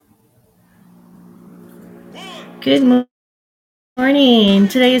Good morning.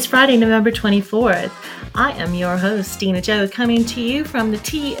 Today is Friday, November 24th. I am your host, Dina Joe, coming to you from the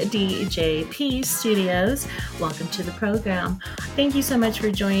TDJP studios. Welcome to the program. Thank you so much for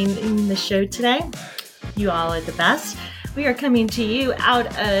joining the show today. You all are the best. We are coming to you out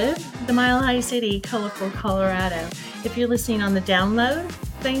of the Mile High City, colorful Colorado. If you're listening on the download,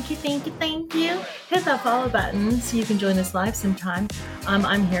 thank you. Hit that follow button so you can join us live sometime.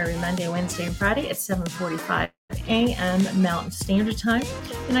 I'm here every Monday, Wednesday, and Friday at 7:45 a.m. Mountain Standard Time.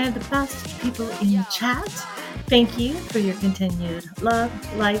 And I have the best people in the chat. Thank you for your continued love,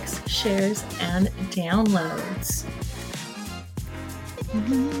 likes, shares, and downloads.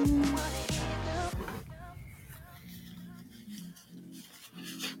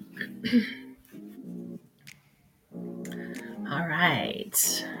 All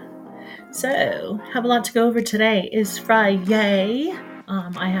right. So, have a lot to go over today. Is Fri-YAY.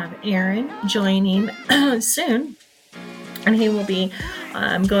 I have Aaron joining soon, and he will be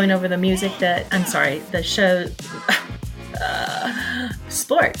going over the the show,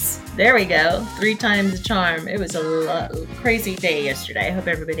 sports. There we go. 3 times the charm. It was a crazy day yesterday. I hope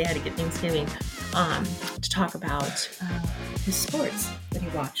everybody had a good Thanksgiving to talk about his sports that he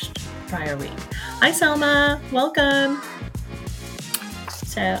watched prior week. Hi, Selma. Welcome.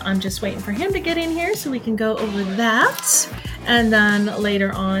 So I'm just waiting for him to get in here so we can go over that. And then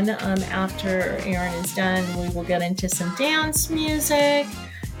later on, after Aaron is done, we will get into some dance music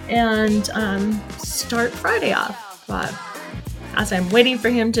and start Friday off. But as I'm waiting for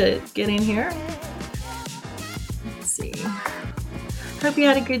him to get in here, let's see. Hope you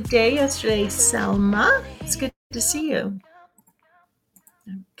had a good day yesterday, Selma. It's good to see you.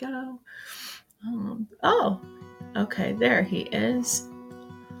 There we go. Oh, okay, there he is.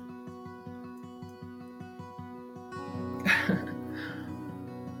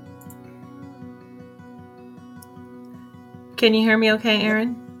 Can you hear me okay,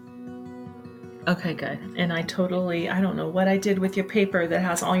 Aaron? Okay, good. And I don't know what I did with your paper that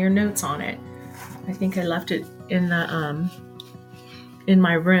has all your notes on it. I think I left it in the in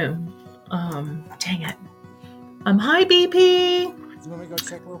my room. Dang it. Hi, BP. You want me to go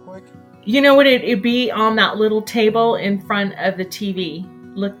check real quick? You know what? It'd be on that little table in front of the TV.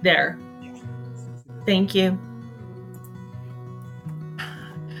 Look there. Thank you.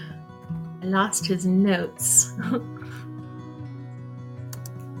 I lost his notes.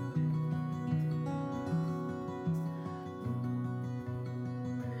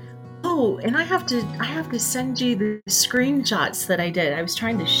 Oh, and I have to send you the screenshots that I did. I was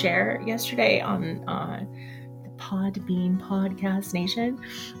trying to share yesterday on the Podbean Podcast Nation,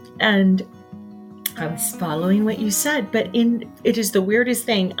 and I was following what you said, but it is the weirdest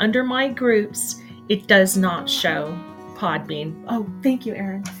thing. Under my groups, it does not show Podbean. Oh, thank you,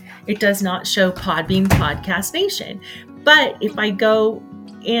 Aaron. It does not show Podbean Podcast Nation. But if I go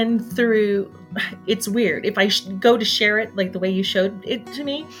in through, it's weird. If I go to share it like the way you showed it to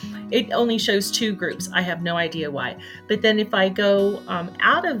me, it only shows 2 groups. I have no idea why. But then if I go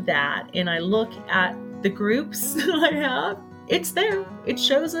out of that and I look at the groups that I have, it's there. It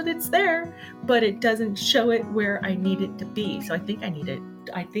shows that it's there, but it doesn't show it where I need it to be. So I think I need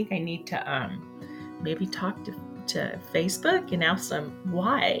to maybe talk to Facebook and ask them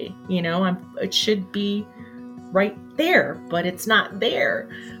why. It should be right there, but it's not there.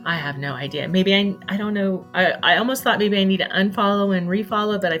 I have no idea. Maybe I don't know. I almost thought maybe I need to unfollow and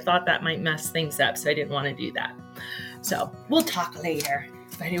refollow, but I thought that might mess things up, so I didn't want to do that. So we'll talk later.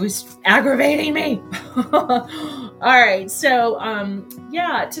 But it was aggravating me. All right. So,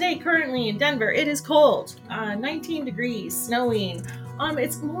 today currently in Denver, it is cold, 19 degrees, snowing.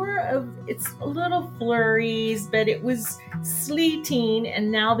 It's a little flurries, but it was sleeting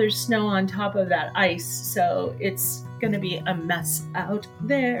and now there's snow on top of that ice. So it's going to be a mess out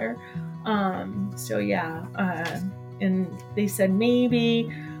there. And they said maybe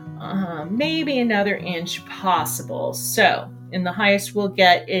another inch possible. So, and the highest we'll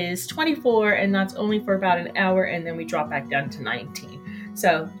get is 24, and that's only for about an hour, and then we drop back down to 19.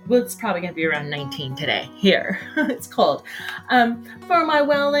 So it's probably going to be around 19 today here. It's cold. For my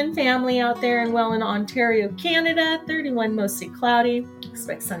Welland family out there in Welland, Ontario, Canada, 31, mostly cloudy.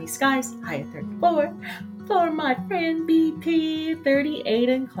 Expect sunny skies, high at 34. For my friend BP, 38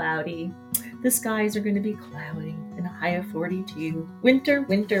 and cloudy. The skies are going to be cloudy and a high of 42. Winter.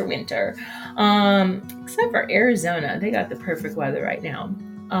 Except for Arizona, they got the perfect weather right now.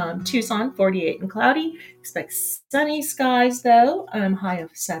 Tucson, 48 and cloudy. Expect sunny skies though, high of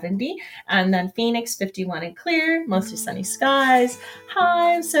 70. And then Phoenix, 51 and clear, mostly sunny skies,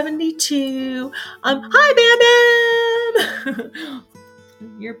 high of 72. Hi, Bam Bam!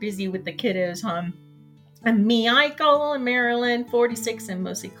 You're busy with the kiddos, huh? And Michael in Maryland, 46 and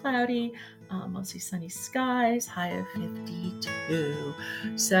mostly cloudy, mostly sunny skies, high of 52.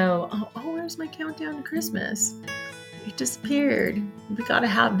 So, where's my countdown to Christmas? It disappeared. We got to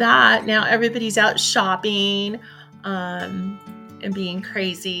have that. Now everybody's out shopping and being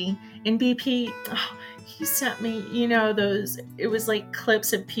crazy. And BP, he sent me, those, it was like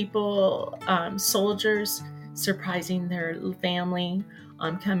clips of people, soldiers surprising their family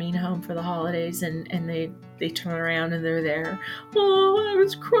coming home for the holidays, and they turn around and they're there. Oh, I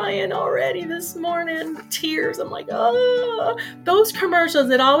was crying already this morning, tears. I'm like, oh, those commercials.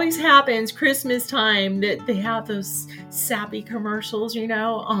 It always happens Christmas time that they have those sappy commercials.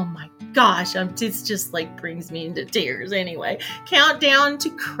 Oh my gosh, it's just like brings me into tears. Anyway, countdown to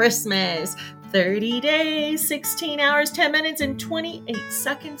Christmas. 30 days, 16 hours, 10 minutes, and 28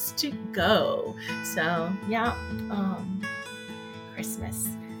 seconds to go. So, yeah, Christmas.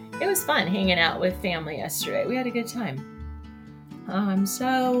 It was fun hanging out with family yesterday. We had a good time.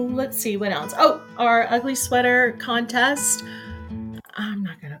 So let's see what else. Oh, our ugly sweater contest. I'm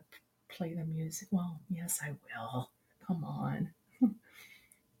not going to play the music. Well, yes, I will. Come on.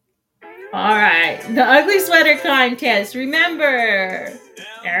 All right. The ugly sweater contest. Remember,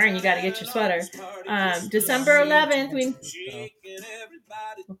 Aaron, you got to get your sweater. December 11th.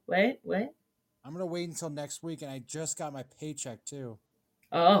 What? I'm gonna wait until next week, and I just got my paycheck too.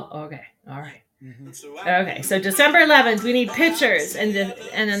 Oh, okay. All right. Okay, so December 11th, we need pictures, and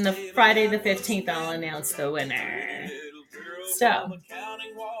then the Friday the 15th, I'll announce the winner. So,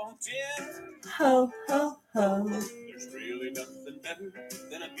 ho, ho, ho. There's really nothing better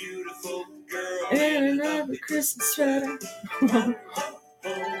than a beautiful girl and another Christmas sweater.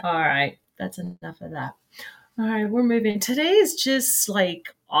 All right, that's enough of that. All right, we're moving. Today is just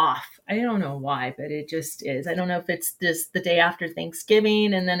like off. I don't know why, but it just is. I don't know if it's just the day after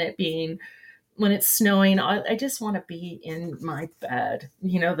Thanksgiving and then it being when it's snowing. I just want to be in my bed.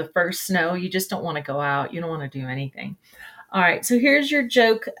 The first snow, you just don't want to go out. You don't want to do anything. All right, so here's your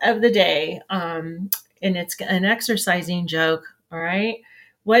joke of the day. And it's an exercising joke. All right.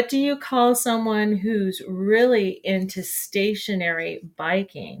 What do you call someone who's really into stationary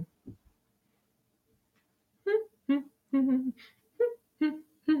biking?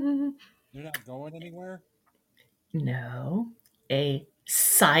 They're not going anywhere. No, a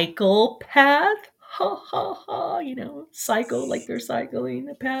psychopath. Ha ha ha, cycle like they're cycling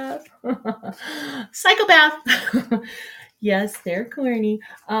the path. Psychopath. Yes, they're corny.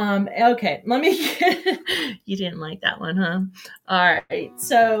 Okay, let me you didn't like that one, huh? All right,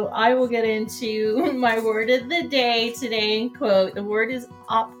 so I will get into my word of the day today. Quote, the word is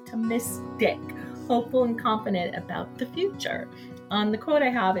optimistic, hopeful and confident about the future. The quote I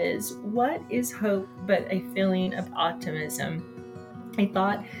have is, what is hope but a feeling of optimism? A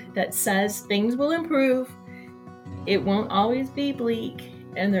thought that says things will improve, it won't always be bleak,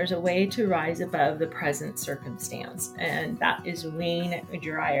 and there's a way to rise above the present circumstance. And that is Wayne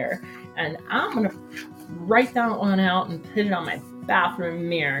Dyer. And I'm going to write that one out and put it on my bathroom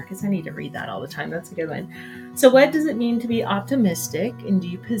mirror because I need to read that all the time. That's a good one. So what does it mean to be optimistic? And do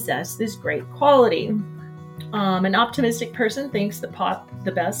you possess this great quality? An optimistic person thinks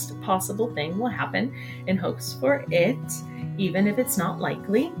the best possible thing will happen and hopes for it, even if it's not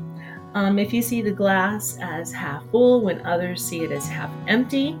likely. If you see the glass as half full when others see it as half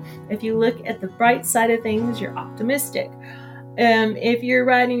empty, if you look at the bright side of things, you're optimistic. If you're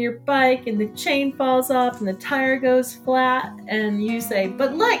riding your bike and the chain falls off and the tire goes flat and you say,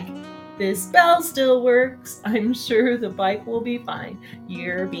 but look, this bell still works, I'm sure the bike will be fine.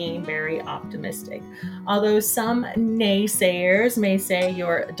 You're being very optimistic. Although some naysayers may say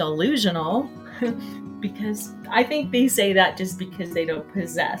you're delusional, because I think they say that just because they don't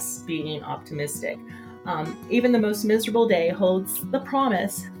possess being optimistic. Even the most miserable day holds the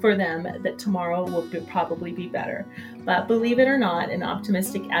promise for them that tomorrow will probably be better. But believe it or not, an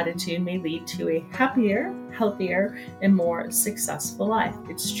optimistic attitude may lead to a happier, healthier, and more successful life.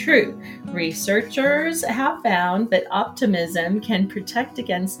 It's true. Researchers have found that optimism can protect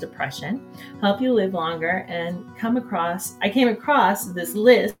against depression, help you live longer, and I came across this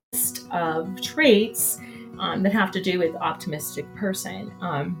list of traits that have to do with optimistic person.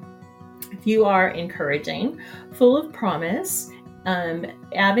 If you are encouraging, full of promise,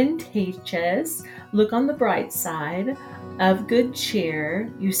 advantageous, look on the bright side, of good cheer,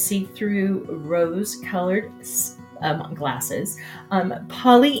 you see through rose-colored glasses,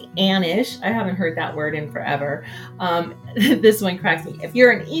 Pollyannish, I haven't heard that word in forever. This one cracks me. If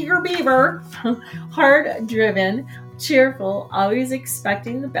you're an eager beaver, hard-driven, cheerful, always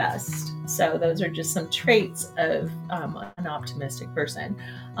expecting the best. So those are just some traits of an optimistic person.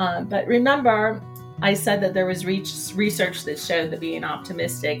 But remember, I said that there was research that showed that being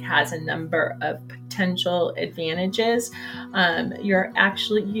optimistic has a number of potential advantages. You're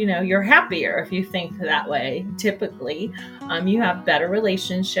actually, you're happier if you think that way. Typically, you have better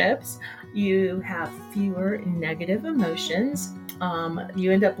relationships. You have fewer negative emotions.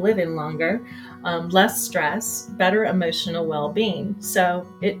 You end up living longer, less stress, better emotional well-being. So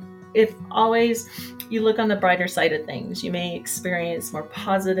if always you look on the brighter side of things, you may experience more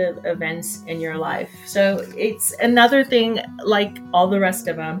positive events in your life. So it's another thing, like all the rest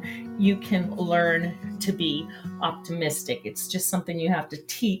of them, you can learn to be optimistic. It's just something you have to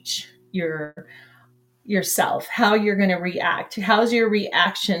teach yourself how you're going to react. How's your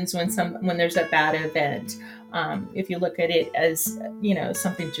reactions when there's a bad event? If you look at it as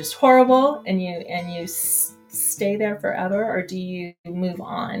something just horrible and you stay there forever, or do you move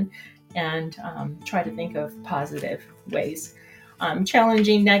on and try to think of positive ways?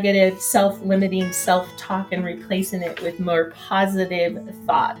 Challenging negative, self-limiting self-talk and replacing it with more positive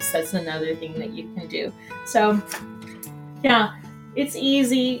thoughts. That's another thing that you can do. So yeah, it's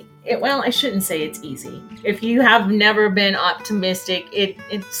easy. Well, I shouldn't say it's easy. If you have never been optimistic,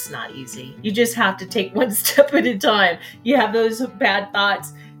 it's not easy. You just have to take one step at a time. You have those bad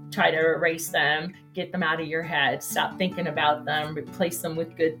thoughts, try to erase them, get them out of your head, stop thinking about them, replace them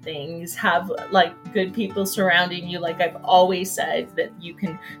with good things. Have like good people surrounding you, like I've always said, that you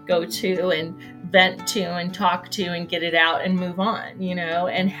can go to and vent to and talk to and get it out and move on,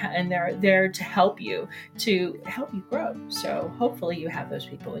 and they're there to help you grow. So hopefully you have those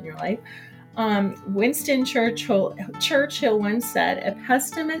people in your life. Winston Churchill once said, "A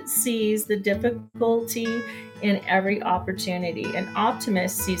pessimist sees the difficulty in every opportunity. An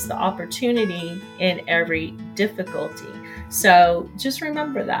optimist sees the opportunity in every difficulty." So just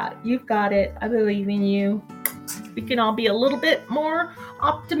remember that. You've got it. I believe in you. We can all be a little bit more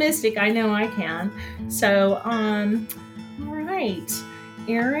optimistic. I know I can. So, all right,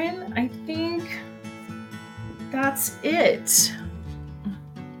 Aaron, I think that's it.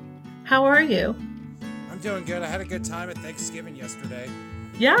 How are you? I'm doing good. I had a good time at Thanksgiving yesterday.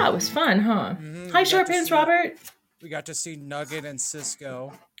 Yeah, it was fun, huh? Hi, Short Pants Robert. We got to see Nugget and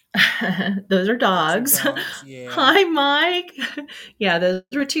Cisco. Those are dogs. Yeah. Hi, Mike. Yeah, those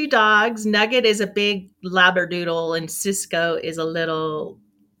were two dogs. Nugget is a big labradoodle, and Cisco is a little.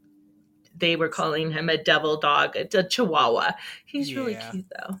 They were calling him a devil dog, a chihuahua. He's really cute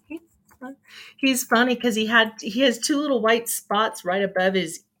though. He's funny because he has two little white spots right above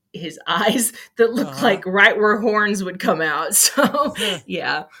his eyes that look like right where horns would come out. So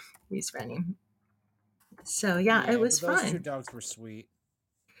yeah, he's funny. So yeah, it was those fun. two dogs were sweet.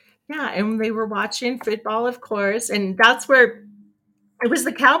 Yeah, and they were watching football, of course, and that's where it was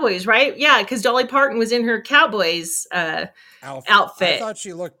the Cowboys, right? Yeah, because Dolly Parton was in her Cowboys outfit. I thought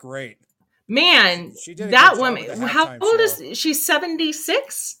she looked great. Man, she did a that good job woman. with the How halftime old show. is she?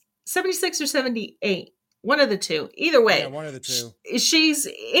 76? 76 or 78? One of the two. Either way. Yeah, one of the two. She's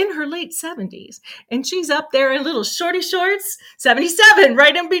in her late 70s, and she's up there in little shorty shorts, 77,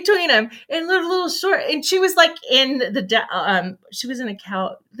 right in between them, and little short. And she was like in she was in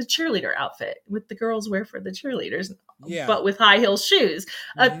the cheerleader outfit with the girls wear for the cheerleaders, but with high heel shoes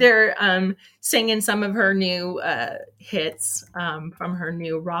up there, singing some of her new hits from her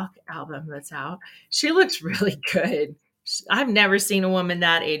new rock album that's out. She looks really good. I've never seen a woman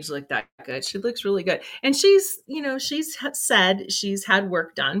that age look that good. She looks really good. And she's said she's had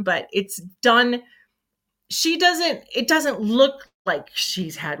work done, but it's done. It doesn't look like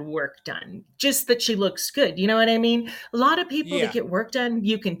she's had work done, just that she looks good. You know what I mean? A lot of people that get work done,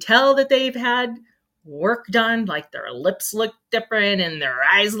 you can tell that they've had work done, like their lips look different and their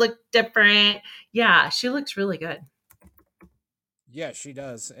eyes look different. Yeah, she looks really good. Yeah, she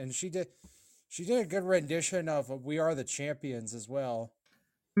does. And she did a good rendition of "We Are the Champions" as well.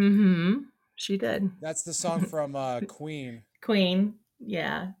 She did. That's the song from Queen. Queen.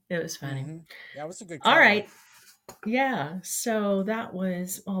 Yeah, it was funny. Yeah, it was a good cover. All right. Yeah, so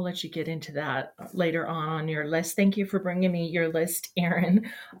I'll let you get into that later on your list. Thank you for bringing me your list, Aaron.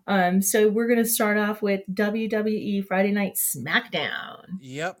 So we're going to start off with WWE Friday Night SmackDown.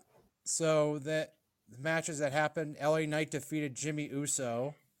 Yep. So the matches that happened, LA Knight defeated Jimmy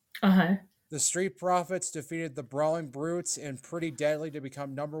Uso. The Street Profits defeated the Brawling Brutes and Pretty Deadly to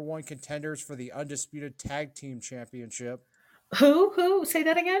become #1 contenders for the Undisputed Tag Team Championship. Who? Say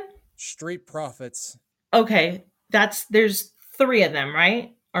that again? Street Profits. Okay, there's 3 of them,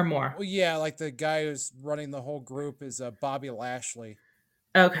 right? Or more? Well, yeah, like the guy who's running the whole group is Bobby Lashley.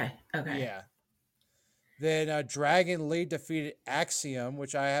 Okay. Yeah. Then Dragon Lee defeated Axiom,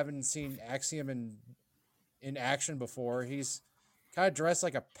 which I haven't seen Axiom in action before. He's kind of dressed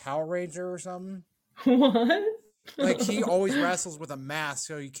like a Power Ranger or something. What? Like he always wrestles with a mask,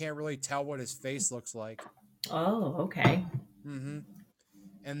 so you can't really tell what his face looks like. Oh, okay. Mm-hmm.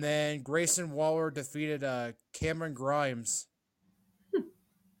 And then Grayson Waller defeated Cameron Grimes. All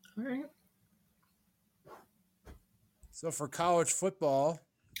right. So for college football,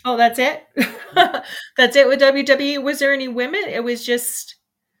 Oh, that's it? That's it with WWE? Was there any women? It was just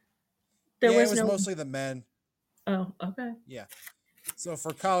there yeah, it was was no. mostly the men. Oh, okay. Yeah. So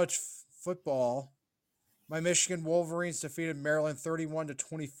for college football, my Michigan Wolverines defeated Maryland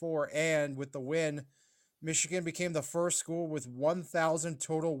 31-24, and with the win, Michigan became the first school with 1,000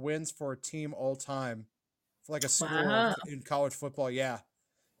 total wins for a team all time. For like a school Wow. in college football, yeah.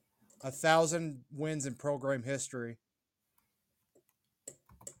 1,000 wins in program history.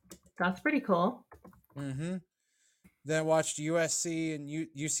 That's pretty cool. Mm-hmm. Then I watched USC and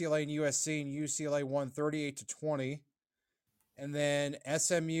UCLA and USC, and UCLA won 38-20. And then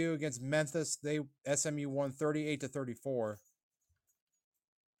SMU against Memphis, SMU won 38-34.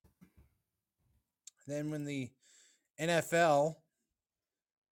 Then when the NFL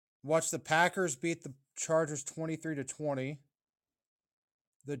watched the Packers beat the Chargers 23-20.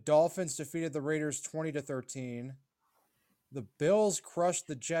 The Dolphins defeated the Raiders 20-13. The Bills crushed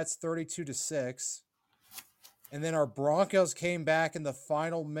the Jets 32-6. And then our Broncos came back in the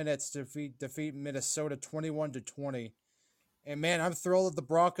final minutes to defeat Minnesota 21-20. And man, I'm thrilled that the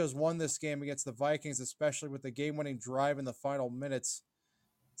Broncos won this game against the Vikings, especially with the game-winning drive in the final minutes,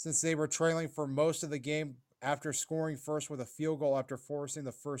 since they were trailing for most of the game after scoring first with a field goal after forcing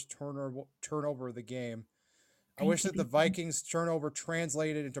the first turnover of the game. I wish Thank you. that the Vikings turnover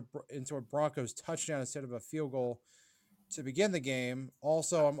translated into a Broncos touchdown instead of a field goal to begin the game.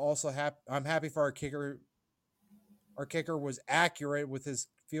 Also, I'm happy for our kicker. Our kicker was accurate with his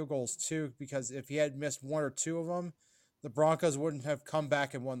field goals too, because if he had missed one or two of them, the Broncos wouldn't have come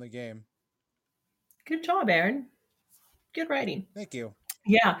back and won the game. Good job, Aaron. Good writing. Thank you.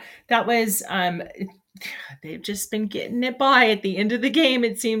 Yeah, that was they've just been getting it by at the end of the game,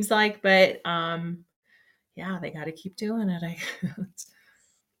 it seems like, but yeah, they got to keep doing it.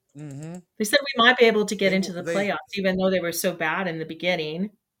 Mm-hmm. They said we might be able to get They into the they playoffs, even though they were so bad in the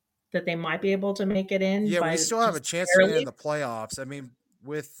beginning, that they might be able to make it in Yeah, we by still have a just chance to get in barely. the playoffs. I mean,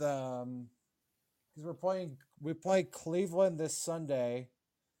 with because we play Cleveland this Sunday.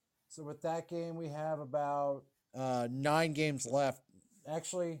 So with that game, we have about 9 games left.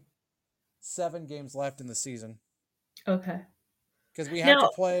 Actually, 7 games left in the season Okay. because Now, we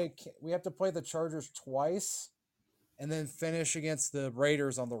have to play the Chargers twice and then finish against the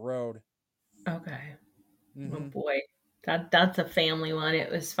Raiders on the road. okay. Oh Mm-hmm. boy. That's a family one.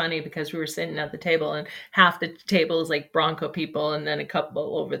 It was funny because we were sitting at the table and half the table is like Bronco people and then a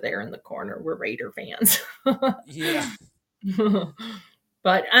couple over there in the corner were Raider fans. Yeah.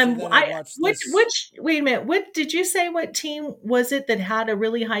 But So then I I watched this. which wait a minute, what did you say, what team was it that had a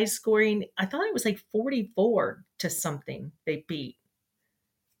really high scoring? I thought it was like 44 to something they beat.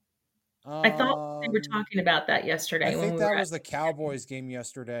 I thought they were Um, talking about that I yesterday when think we that were at. was the Cowboys game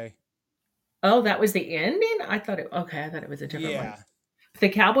yesterday. Oh, that was the ending? I thought it okay, I thought it was a different one. Yeah, The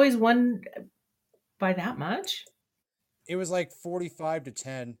Cowboys won by that much? it was like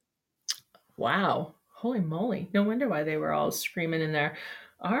 45-10. Wow. Holy moly. No wonder why they were all screaming in there.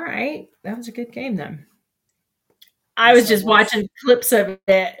 All right. That was a good game then. I Yeah, was so I just watched. watching clips of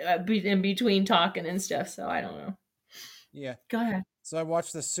it in between talking and stuff, so I don't know. Yeah, Go ahead. so I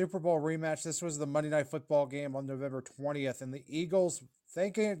watched the Super Bowl rematch. This was the Monday Night Football game on November 20th, and the Eagles.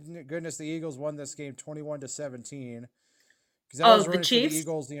 Thank goodness the Eagles won this game 21-17 because I Oh, was the rooting for the Chiefs?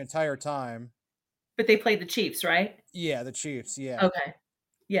 Eagles the entire time. But they played the Chiefs, right? Yeah, the Chiefs. Yeah. Okay.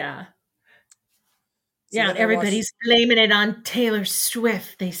 Yeah. So Yeah, and then I watched. everybody's blaming it on Taylor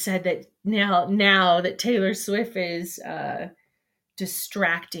Swift. They said that now that Taylor Swift is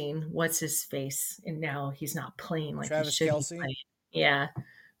distracting what's his face and now he's not playing like he Travis should be Kelsey. playing. Yeah,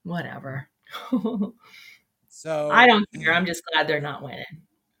 whatever. I So don't care. I'm just glad they're not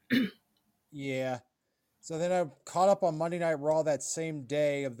winning. yeah. So then I caught up on Monday Night Raw that same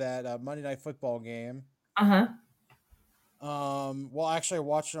day of that Monday Night Football game. Uh-huh. Well, actually, I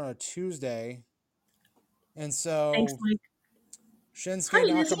watched it on a Tuesday, and Thanks, so Mike. Shinsuke Hi,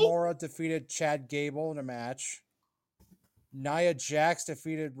 Lizzie. Nakamura defeated Chad Gable in a match. Nia Jax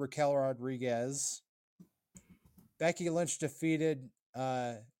defeated Raquel Rodriguez. Becky Lynch defeated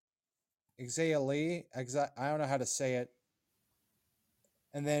Xia Li. I don't know how to say it.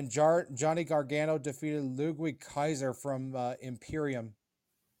 And then Johnny Gargano defeated Ludwig Kaiser from Imperium.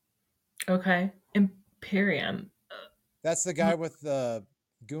 Okay. Imperium. That's the guy with the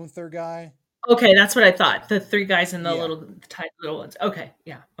Gunther guy. Okay, that's what I thought. The three guys in the Yeah. little tight little ones. Okay.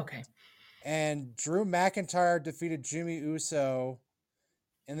 Yeah. Okay. And Drew McIntyre defeated Jimmy Uso,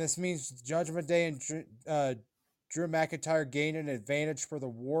 and this means Judgment Day and Drew McIntyre gained an advantage for the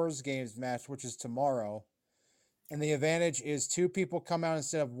Wars Games match, which is tomorrow. And the advantage is 2 people come out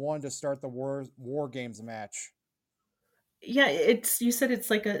instead of 1 to start the War Games match. Yeah, you said it's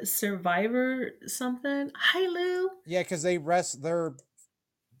like a Survivor something? Hi, Lou. Yeah, because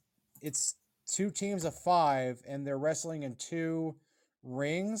it's 2 teams of 5, and they're wrestling in 2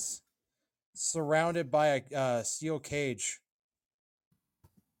 rings surrounded by a steel cage.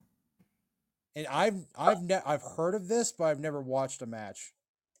 And I've heard of this, but I've never watched a match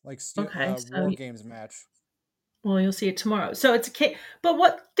like Okay, so War Games match. well, you'll see it tomorrow. So it's a cage, but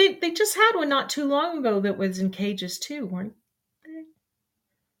what they just had one not too long ago that was in cages too, weren't they?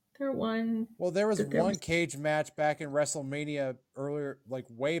 There one Well, there was that there one was. cage match back in WrestleMania earlier, like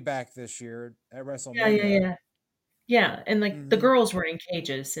way back this year at Yeah, yeah, WrestleMania. yeah, yeah, and like the Mm-hmm. girls were in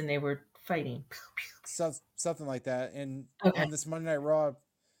cages and they were fighting. Something like that. And Okay. on this Monday Night Raw,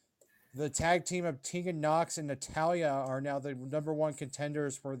 the tag team of Tegan Nox and Natalia are now the #1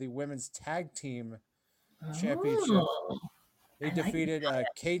 contenders for the women's tag team championship. Oh, They I like defeated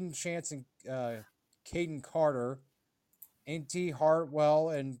Caden Chance and Caden Carter, Auntie Hartwell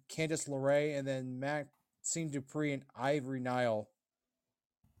and Candice LeRae, and then Maxine Dupree and Ivory Nile.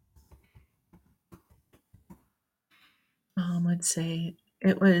 let's say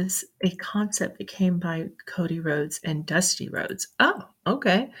it was a concept that came by Cody Rhodes and Dusty Rhodes. Oh,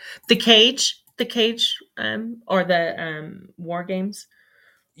 okay. The cage, or the War Games.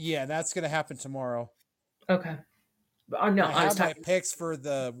 Yeah, that's going to happen tomorrow. Okay. Oh no, And I I was have my talking picks for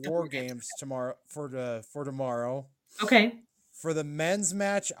the the War War Games. Games tomorrow for tomorrow. Okay. For the men's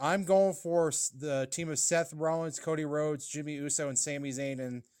match, I'm going for the team of Seth Rollins, Cody Rhodes, Jimmy Uso, and Sami Zayn.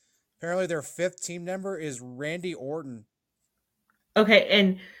 And apparently their 5th team member is Randy Orton. Okay,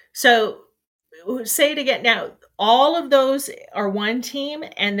 and so say it again. Now, all of those are one team,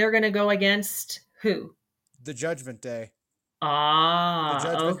 and they're going to go against who? The Judgment Day. The Ah,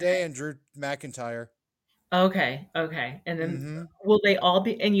 Judgment okay. Day and Drew McIntyre. Okay, okay. And then Mm-hmm. will they all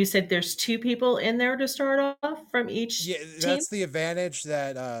be, and you said there's 2 people in there to start off from each Yeah, team? that's the advantage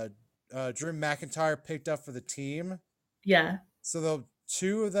that Drew McIntyre picked up for the team. Yeah. So the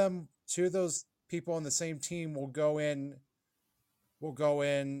two of those people on the same team will go in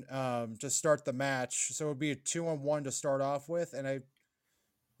to start the match. So it would be a 2-on-1 to start off with. And I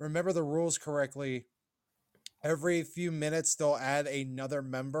remember the rules correctly. Every few minutes they'll add another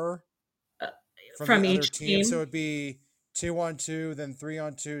member Uh, from the from other each team. So team? it'd be 2-on-2, then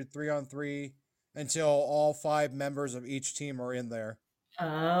 3-on-2, 3-on-3, until all 5 members of each team are in there.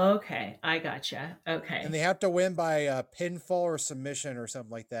 Okay, I gotcha. And Okay. they have to win by a pinfall or submission or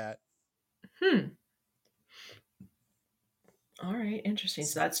something like that. Hmm. All right, interesting.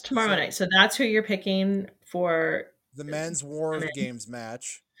 So that's tomorrow So night. So that's who you're picking for the men's War women. Games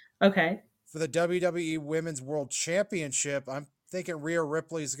match. Okay. For the WWE Women's World Championship, I'm thinking Rhea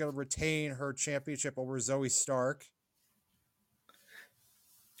Ripley is going to retain her championship over Zoe Stark.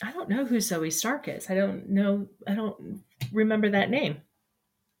 I don't know who Zoe Stark is. I don't know. I don't remember that name.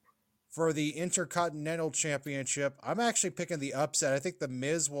 For the Intercontinental Championship, I'm actually picking the upset. I think The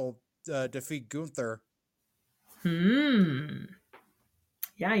Miz will defeat Gunther. Hmm.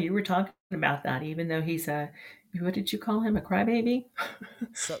 Yeah, you were talking about that, even though he's a, what did you call him? A crybaby?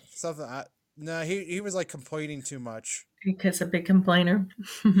 Something. No, he was like complaining too much. Because a big complainer.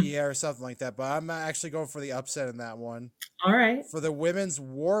 Yeah, or something like that. But I'm actually going for the upset in that one. All right. For the Women's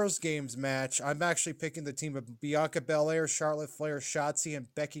Wars Games match, I'm actually picking the team of Bianca Belair, Charlotte Flair, Shotzi,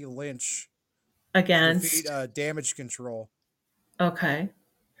 and Becky Lynch to defeat Against. Damage Control. Okay.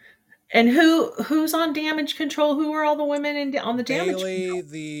 And who's on damage control? Who are all the women on the damage Bailey, control?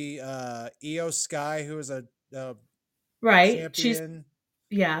 the Io Sky, who is a Right. champion.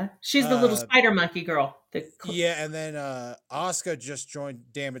 She's the little spider monkey girl. Yeah, and then Asuka just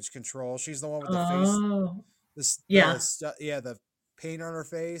joined Damage Control. She's the one with the face, Oh. Yeah. the paint on her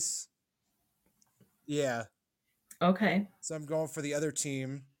face. Yeah, Okay. so I'm going for the other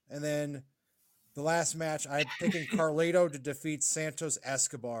team, and then the last match, I'm picking Carlito to defeat Santos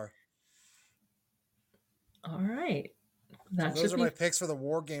Escobar. All right. So That those should are my be, picks for the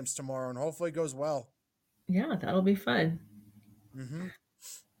War Games tomorrow, and hopefully it goes well. yeah, that'll be fun. Mm-hmm.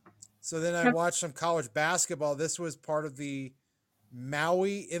 So then I Yep. watched some college basketball. This was part of the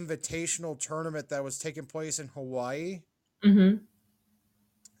Maui Invitational Tournament that was taking place in Hawaii. Mm-hmm.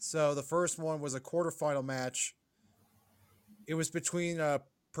 So the first one was a quarterfinal match. It was between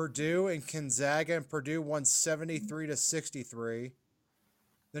Purdue and Gonzaga, and Purdue won 73-63.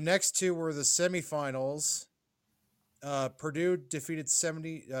 The next two were the semifinals. Purdue defeated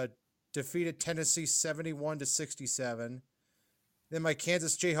defeated Tennessee 71-67. Then my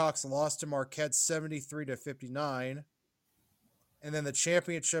Kansas Jayhawks lost to Marquette 73-59. And then the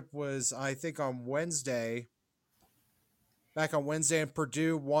championship was, I think, on Wednesday. Back on Wednesday, and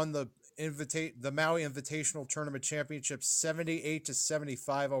Purdue won the Maui Invitational Tournament Championship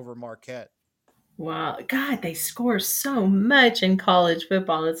 78-75 over Marquette. Wow. God, they score so much in college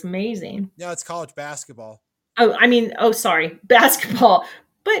football. It's amazing. Yeah, it's college basketball. Oh, I mean, oh, sorry, basketball,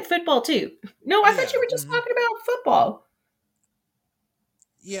 but football too. No, I thought you Yeah. were just talking about football.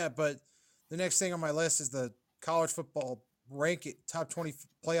 Yeah, but the next thing on my list is the college football top 20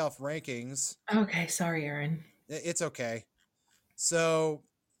 playoff rankings. Okay, sorry, Aaron. It's okay. So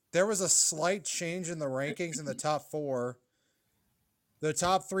there was a slight change in the rankings in the top four. The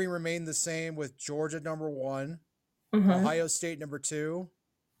top three remained the same, with Georgia number one, Uh-huh. Ohio State number two,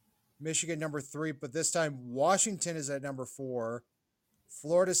 Michigan number three, but this time Washington is at number four.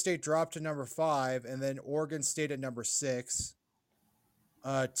 Florida State dropped to number five, and then Oregon State at number six.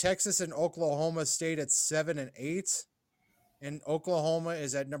 Texas and Oklahoma State at 7 and 8, and Oklahoma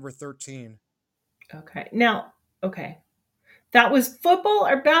is at number 13. Okay. Now, okay. That was football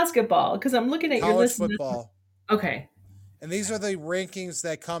or basketball? Because I'm looking at your College list. And football. okay. And these are the rankings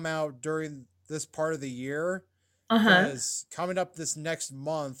that come out during this part of the year, Uh-huh. because coming up this next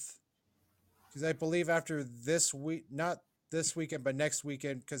month, because I believe after this week, not this weekend, but next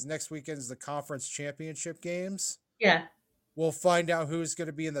weekend, because next weekend is the conference championship games, Yeah. we'll find out who's going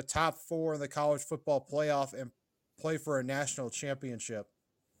to be in the top four in the college football playoff and play for a national championship.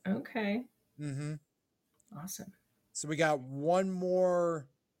 Okay. Mm-hmm. Awesome. So we got one more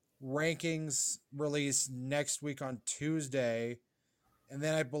rankings release next week on Tuesday, and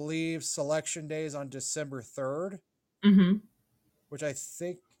then I believe selection day is on December 3rd, Mm-hmm. which I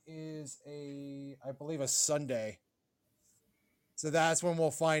think is I believe a Sunday. So that's when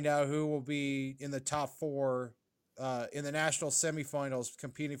we'll find out who will be in the top four in the national semifinals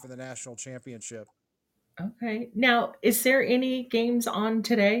competing for the national championship. Okay. Now, is there any games on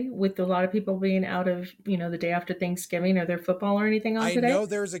today with a lot of people being out of, the day after Thanksgiving? Are there football or anything on I today? know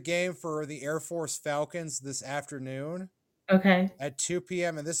there's a game for the Air Force Falcons this afternoon Okay. at 2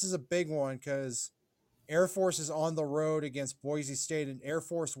 p.m., and this is a big one because Air Force is on the road against Boise State, and Air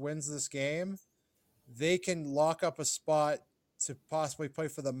Force wins this game, they can lock up a spot to possibly play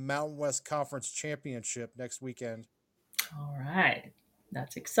for the Mountain West Conference Championship next weekend. All right.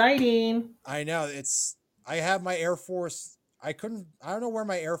 That's exciting. I know I have my Air Force. I don't know where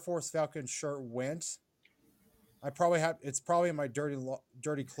my Air Force Falcon shirt went. It's probably in my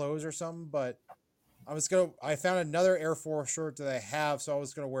dirty clothes or something, but I found another Air Force shirt that I have, so I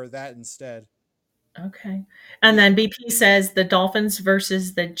was going to wear that instead. Okay. And Yeah. then BP says the Dolphins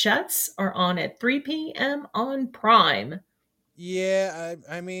versus the Jets are on at 3 p.m. on Prime. Yeah,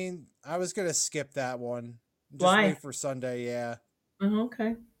 I mean, I was going to skip that one. Just Why? wait for Sunday, yeah. Oh,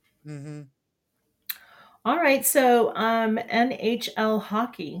 okay. Mhm. All right. So, NHL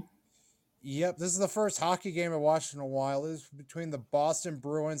hockey. Yep, this is the first hockey game I watched in a while. It was between the Boston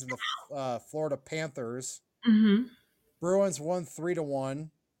Bruins and the Florida Panthers. Mm-hmm. Bruins won 3-1,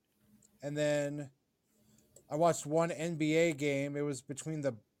 and then I watched one NBA game. It was between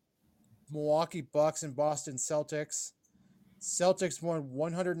the Milwaukee Bucks and Boston Celtics. Celtics won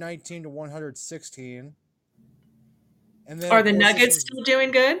 119-116. And then Are of the course this Nuggets was still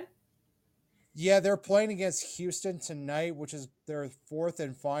doing good? yeah, they're playing against Houston tonight, which is their fourth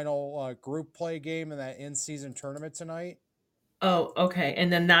and final group play game in that in-season tournament tonight. Oh, okay. And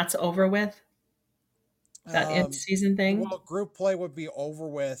then that's over with? That in season thing? Well, group play would be over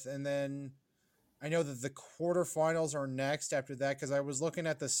with, and then I know that the quarterfinals are next after that, because I was looking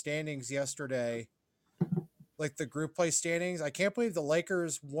at the standings yesterday, like the group play standings. I can't believe the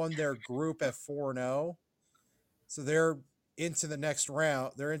Lakers won their group at 4-0. So they're into the next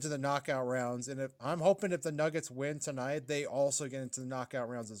round. They're into the knockout rounds, and I'm hoping if the Nuggets win tonight, they also get into the knockout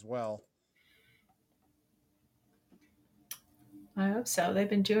rounds as well. I hope so. They've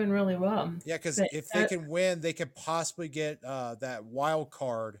been doing really well. Yeah, because But if they can win, they could possibly get that wild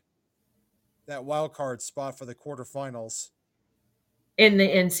card spot for the quarterfinals in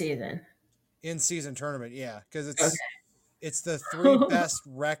the in season. in season tournament. Yeah, because Okay. it's the three best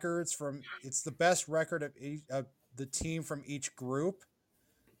records it's the best record of the team from each group,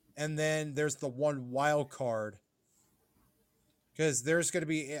 and then there's the one wild card, because there's going to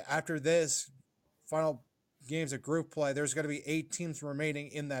be, after this final games of group play, there's going to be 8 teams remaining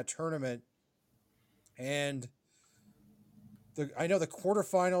in that tournament, and I know the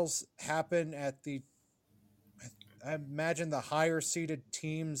quarterfinals happen at I imagine the higher seeded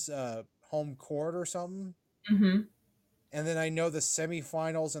team's home court or something. Mm-hmm. And then I know the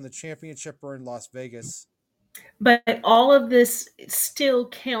semifinals and the championship are in Las Vegas. But all of this still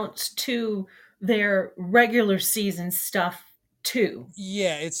counts to their regular season stuff too.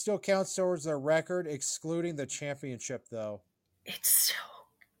 Yeah, it still counts towards their record, excluding the championship, though. It's so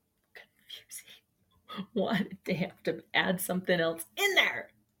confusing. Why did they have to add something else in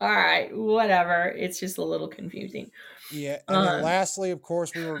there? All right, whatever. It's just a little confusing. Yeah, and then lastly, of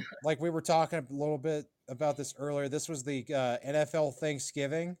course, we were talking a little bit about this earlier. This was the NFL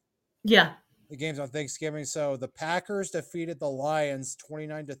Thanksgiving. Yeah. The games on Thanksgiving. So the Packers defeated the Lions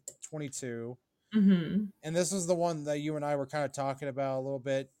 29-22. Mm-hmm. And this was the one that you and I were kind of talking about a little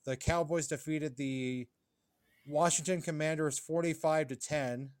bit. The Cowboys defeated the Washington Commanders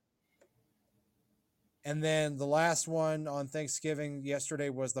 45-10. And then the last one on Thanksgiving yesterday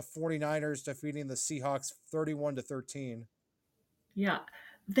was the 49ers defeating the Seahawks 31-13. Yeah.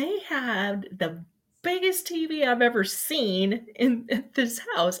 They had the biggest TV I've ever seen in this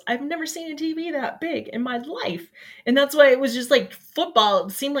house. I've never seen a TV that big in my life. And that's why it was just like football.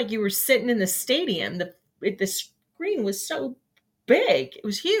 It seemed like you were sitting in the stadium. The screen was so big. It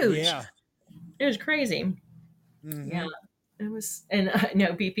was huge. Yeah. It was crazy. Mm-hmm. Yeah. It was, and I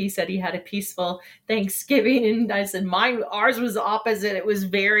know BP said he had a peaceful Thanksgiving, and I said ours was opposite. It was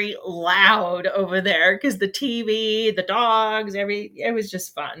very loud over there because the TV, the dogs, it was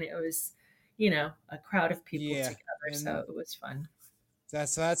just fun. It was, a crowd of people together, so it was fun.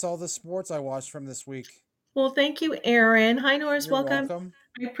 That's all the sports I watched from this week. Well, thank you, Aaron. Hi, Norris. You're welcome. welcome.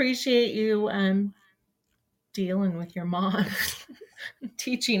 I appreciate you dealing with your mom,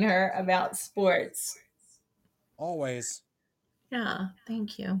 teaching her about sports. Always. Yeah,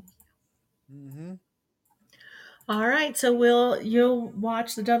 thank you. Mm-hmm. All right, so you'll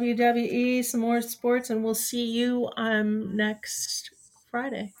watch the WWE, some more sports, and we'll see you next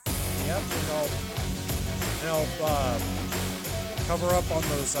Friday. Yep, and I'll cover up on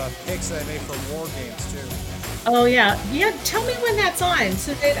those picks that I made for War Games too. Oh yeah. Tell me when that's on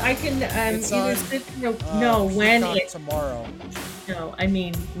so that I can it's either on, when it's tomorrow. No, I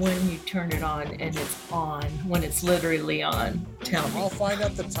mean when you turn it on and it's on, when it's literally on. Tell me. I'll find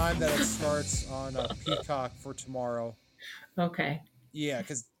out the time that it starts on Peacock for tomorrow. Okay. Yeah,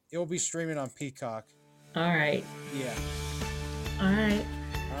 because it will be streaming on Peacock. All right. Yeah. All right.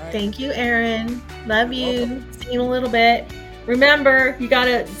 Thank you, Aaron. Love you. Welcome. See you in a little bit. Remember, you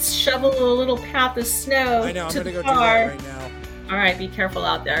gotta shovel a little path of snow. I know. I'm gonna go car. do that right now. All right. Be careful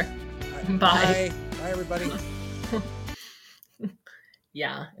out there. Bye. Bye. Bye, everybody.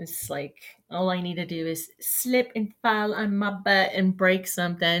 Yeah, it's like all I need to do is slip and fall on my butt and break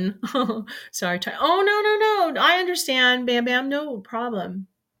something. Sorry. Oh, no. I understand. Bam, bam. No problem.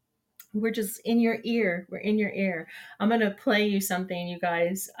 We're just in your ear. We're in your ear. I'm going to play you something, you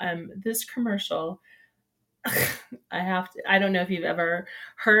guys. This commercial, I don't know if you've ever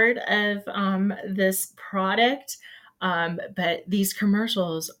heard of this product, but these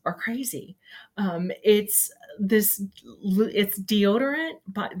commercials are crazy. It's deodorant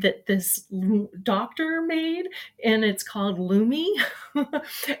that this doctor made, and it's called Lumi.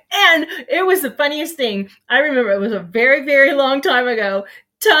 And it was the funniest thing. I remember it was a very, very long time ago.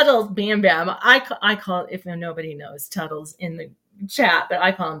 Tuddles, Bam Bam. I call it, if nobody knows, Tuddles in the chat, but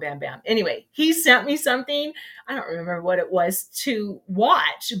I call him Bam Bam. Anyway, he sent me something. I don't remember what it was to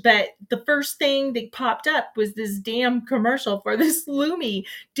watch, but the first thing that popped up was this damn commercial for this Lumi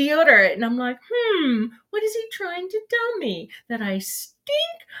deodorant. And I'm like, what is he trying to tell me? That I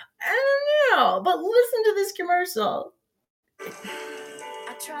stink? I don't know. But listen to this commercial.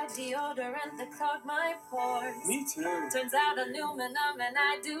 I tried deodorant that clogged my pores. Me too. Turns out aluminum, and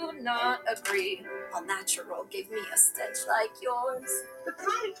I do not agree. All natural gave me a stench like yours. The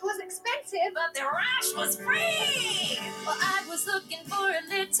product was expensive, but the rash was free. Well, I was looking for a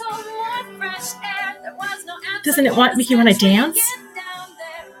little more fresh air. There was no answer. Doesn't it make you want to dance? Get down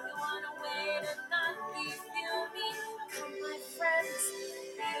there. You want a way to not be filmy. Come, my friends,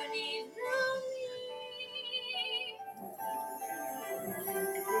 you need Lumi.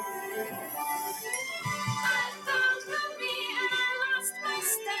 I found Lumi and I lost my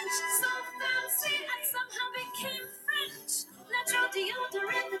stench. So fancy I somehow became French. Natural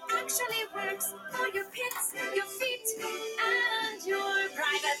deodorant that actually works for your pits, your feet, and your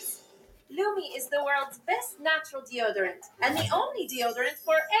privates. Lumi is the world's best natural deodorant and the only deodorant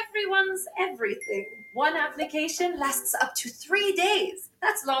for everyone's everything. One application lasts up to 3 days.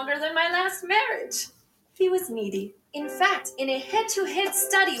 That's longer than my last marriage. He was needy. In fact, in a head-to-head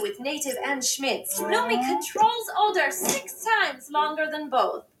study with Native and Schmitz, Lumi controls odor 6 times longer than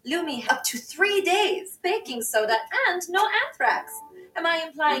both. Lumi up to 3 days, baking soda, and no anthrax. Am I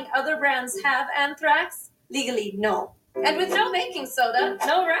implying other brands have anthrax? Legally, no. And with no baking soda,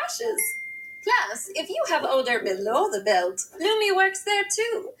 no rashes. Plus, if you have odor below the belt, Lumi works there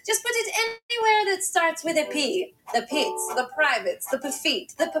too. Just put it anywhere that starts with a P. The pits, the privates, the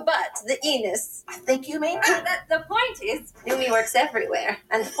pfeet, the pbutt, the enis. I think you mean the point is, Lumi works everywhere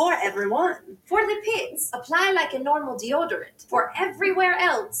and for everyone. For the pits, apply like a normal deodorant. For everywhere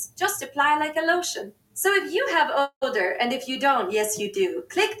else, just apply like a lotion. So if you have odor, and if you don't, yes you do,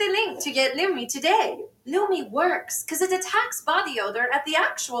 click the link to get Lumi today. Lumi works because it attacks body odor at the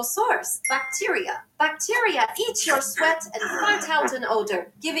actual source, bacteria. Bacteria eat your sweat and fart out an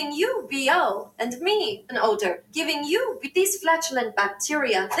odor, giving you BO, and me an odor, giving you these flatulent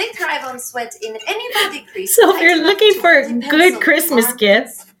bacteria. They thrive on sweat in any body crease. So if you're looking for a good Christmas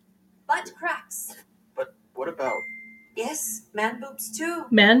gift, butt cracks. But what about? Yes, man boobs too.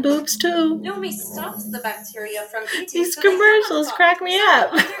 Man boobs too. Lumi stops the bacteria from eating. These commercials crack me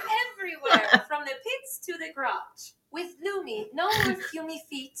up. They're everywhere, from the pits to the garage. With Lumi, no more fumy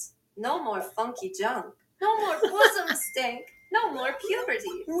feet, no more funky junk, no more bosom stink, no more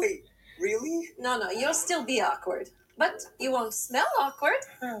puberty. Wait, really? No, you'll still be awkward. But you won't smell awkward.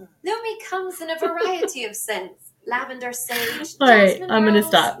 Lumi comes in a variety of scents. Lavender sage, all right, jasmine I'm gonna rose,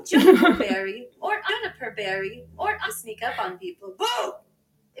 stop. juniper berry, or sneak up on people. Boo!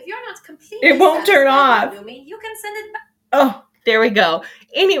 If you're not completely It won't turn off. Lumi, you can send it back. Oh, there we go.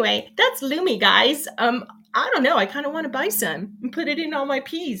 Anyway, that's Lumi, guys. I don't know. I kind of want to buy some and put it in all my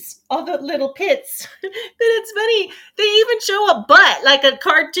peas, all the little pits. But it's funny. They even show a butt, like a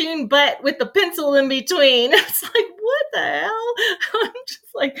cartoon butt with the pencil in between. It's like, what the hell? I'm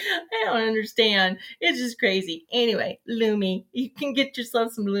just like, I don't understand. It's just crazy. Anyway, Lumi. You can get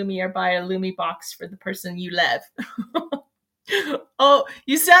yourself some Lumi or buy a Lumi box for the person you love. Oh,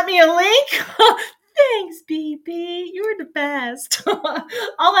 you sent me a link? Thanks, BB. You're the best.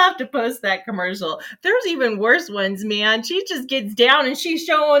 I'll have to post that commercial. There's even worse ones, man. She just gets down and she's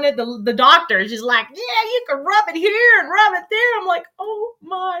showing it the doctor. She's like, yeah, you can rub it here and rub it there. I'm like, oh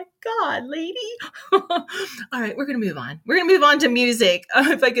my God, lady. All right, we're going to move on. We're going to move on to music.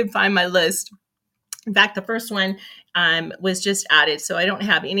 If I can find my list. In fact, the first one was just added, so I don't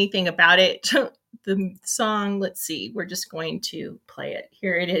have anything about it. The song, let's see. We're just going to play it.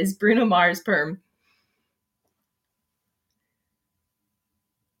 Here it is, Bruno Mars, Perm.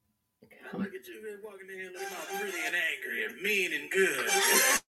 Look at you walking in here looking all pretty and angry and mean and good.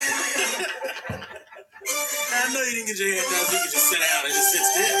 I know you didn't get your hair done, so you can just sit down and just sit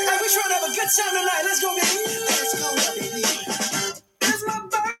still. Hey, we're trying to have a good time tonight. Let's go, baby. Let's go, baby. It's my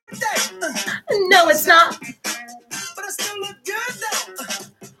birthday. No, it's not. But I still look good, though.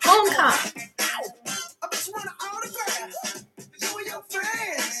 Home cop. I bet you want an autograph. You and your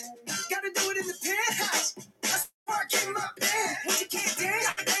friends. Gotta do it in the penthouse. That's where I came up in. What you can't dance,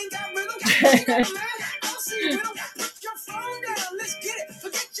 ain't got rhythm. I'll see you rhythm. Put your phone down, let's get it.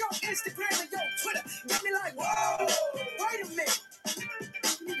 Forget your Instagram and your Twitter. Get me like, whoa, wait a minute.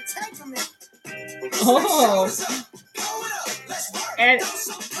 You need to take a minute. Oh. And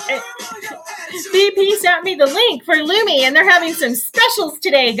BP sent me the link for Lumi, and they're having some specials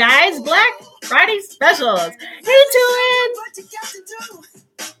today, guys. Black Friday specials. Hey, Tulin. What you got to do?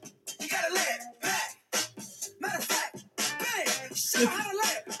 You gotta let it back. Matter of fact, bang. Show how to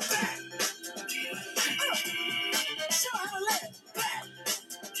let it back. Show how to let it back.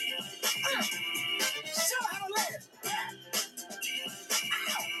 Show how to let it back.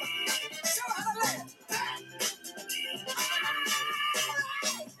 Show how to let it back.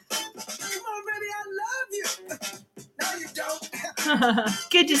 Come on, baby, I love you. No, you don't.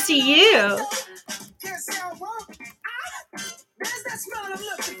 Good to see you. Can't say I won't. Where's that smile I'm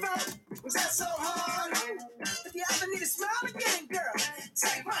looking for? Was that so hard? If you ever need a smile again, girl,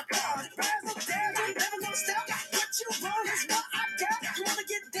 take my card. There's no doubt, I'm never gonna stop. What you want is what I got. You wanna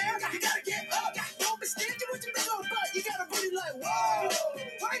get down, you gotta get up. Don't be stingy with your big old butt. You gotta booty like, whoa,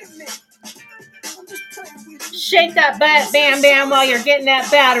 wait a minute. I'm just playing with you. Shake that butt, bam, bam, while you're getting that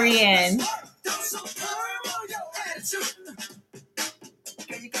battery in. Don't so firm on your attitude.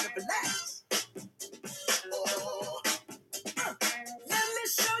 Girl, you gotta relax. Let me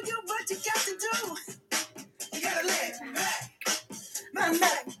show you what you got to do. You gotta let it back. My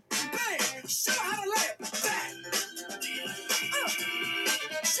back. Bang. Show how to let it back.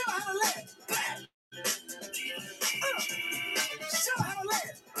 Show how to let it back. Show how to let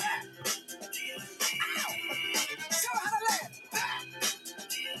it back. Show how to let it back.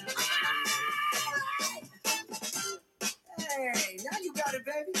 Hey, now you got it,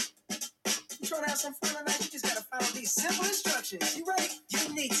 baby. You trying to have some fun tonight? You just gotta follow these simple instructions. You ready? You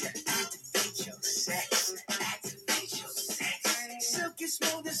need to activate your sex. Activate your sex. Silky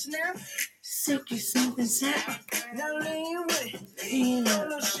smooth and snap. Silky smooth and snap. Now let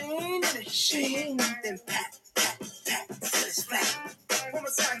Sheen. Then pat, pat, pat, till it's flat. One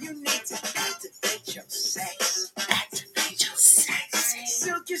more time, you need to activate your sex. Activate your sex.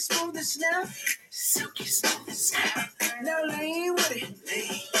 Silky smooth and snap. Silky smooth and snap. Now lean with it.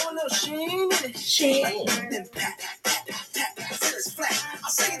 Lean. Throw a little sheen in it. Sheen. Then pat, pat, pat, pat, till it's flat. I'll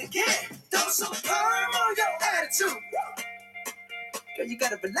say it again. Throw some perm on your attitude. Girl, you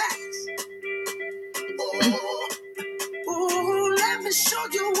gotta relax. Ooh, let me show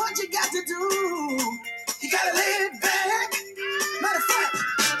you what you got to do. You gotta lay it back. Matter of fact,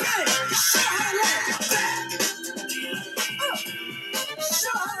 hey, show how to lay it back.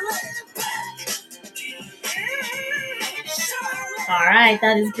 Show how to lay it back. All right,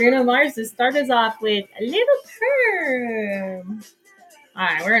 that is Bruno Mars to start us off with a little perm. All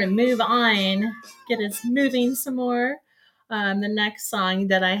right, we're going to move on, get us moving some more. The next song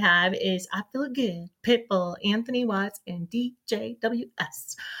that I have is I Feel Good, Pitbull, Anthony Watts, and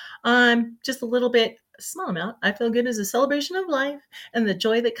DJWS. Just a little bit, a small amount. I Feel Good is a celebration of life and the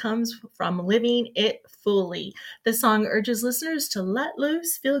joy that comes from living it fully. The song urges listeners to let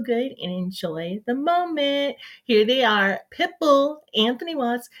loose, feel good, and enjoy the moment. Here they are, Pitbull, Anthony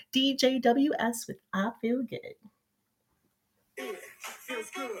Watts, DJWS with I Feel Good. It feels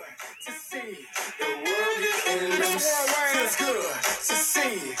good to see the world is in this world. Feels good to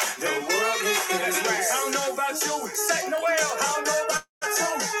see the world is in this way. I don't know about you, say Noel. I don't know about you,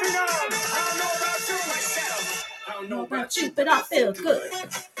 Freedom. I don't know about you, myself. I don't know about you, but I feel good.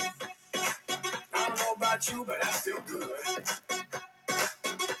 I don't know about you, but I feel good.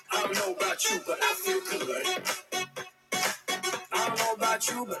 I don't know about you, but I feel good. I don't know about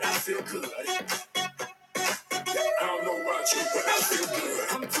you, but I feel good. I don't know about you, but I feel good.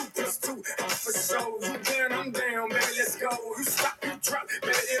 I'm 2+2, I'm for sure. You down, I'm down, baby, let's go. You stop, you drop,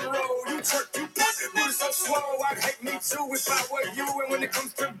 baby, then roll. You jerk, you pop, move so slow. I'd hate me too if I were you. And when it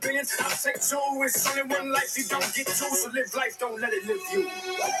comes to bands, I'll take two. It's only one life, you don't get two. So live life, don't let it live you.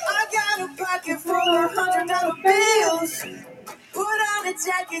 I got a pocket full of $100 bills. Put on a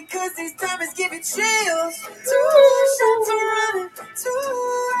jacket, cause these diamonds give you chills. 2 shots are running, 2,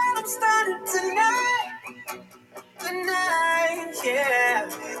 and I'm starting tonight. Tonight, yeah.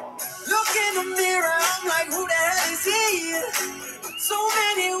 Look in the mirror, I'm like, who the hell is he? So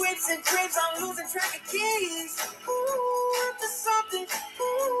many whips and cribs, I'm losing track of keys. Ooh, up to something.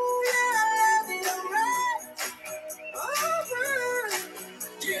 Ooh, yeah, I love it, alright. Alright.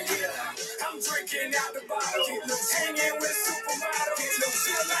 Yeah. I'm drinking out the bottle. Get loose, hanging with supermodels. Get loose,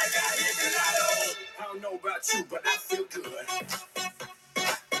 feel like I hit the lotto. I don't know about you, but I feel good.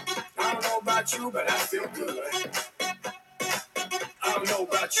 I don't know about you, but I feel good. I don't know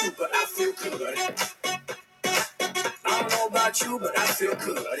about you, but I feel good. I don't know about you, but I feel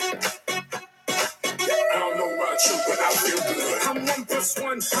good. I don't know about you, but I feel good. I'm 1+1,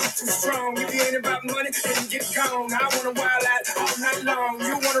 I'm too strong. If you ain't about money, then get gone. I wanna wild out all night long.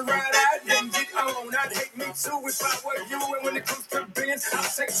 You wanna ride out, then get on. I'd hate me too if I were you. And when it comes to bands, I'll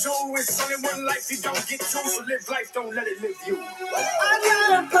take two. It's only one life, you don't get two. So live life, don't let it live you. I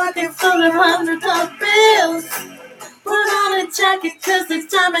got a pocket full of $100 bills. Put on a jacket, cause this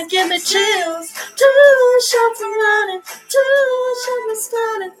time I give me chills. 2 shots are running, 2 shots are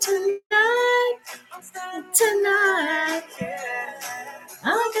starting tonight. Tonight.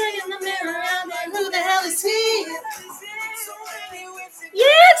 I'm looking in the mirror, I'm like, who the hell is he?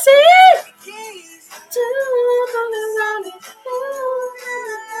 Yeah, it's he! 2 running around it.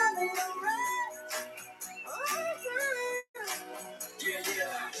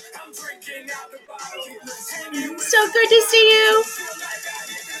 I'm drinking out the bottle. So good to see you.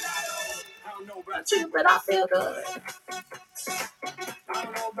 I don't know about you, but I feel good. I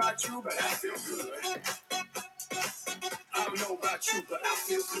don't know about you, but I feel good. I don't know about you, but I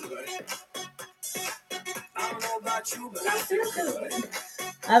feel good. I don't know about you, but I feel good.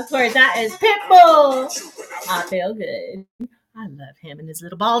 Of course, that is Pitbull. I feel good. I love him and his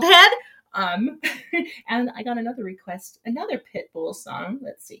little bald head. And I got another request, another Pitbull song.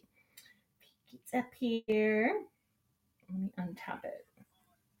 Let's see. It's up here. Let me untap it.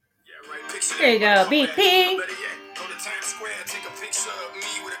 There you go, BP. Go to Times Square, take a picture of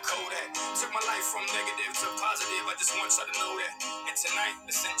me with a Kodak. Took my life from negative to positive. I just want y'all to know that. And tonight,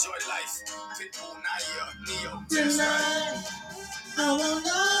 let's enjoy life. Pitbull, Naya, Neo. Tonight, I will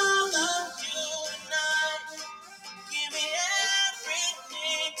love you tonight. Give me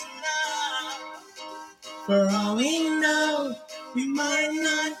everything tonight. For all we know, we might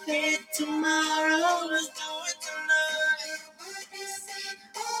not get tomorrow. Let's do it tonight.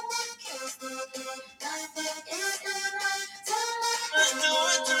 Let's do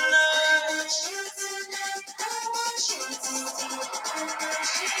it tonight.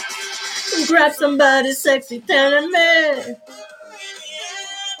 Grab somebody sexy, tell me.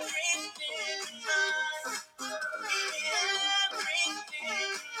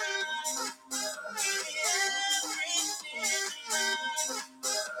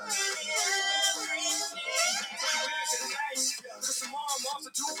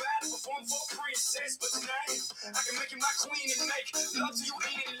 But tonight, I can make you my queen and make love to you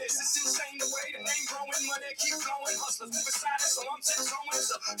endless. It's insane the way the name growing, money keep flowing. Hustlers move beside us, so I'm tiptoeing.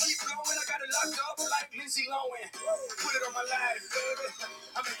 So keep blowing, I got it locked up like Lindsay Lohan. Put it on my life, baby.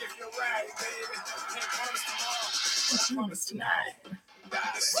 I'm gonna give you a ride, baby. Can't promise tomorrow, but I promise tonight.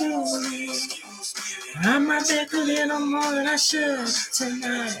 I might take a little more than I should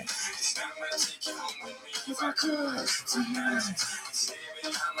tonight. If I could tonight.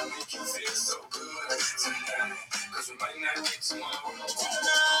 I'ma make you feel so good tonight. Cause we might not get tomorrow.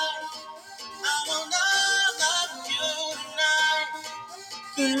 Tonight, I wanna love you tonight.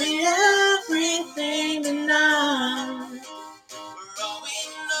 Give me everything tonight. For all we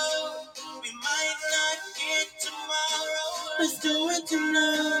know, we might not get tomorrow. Let's do it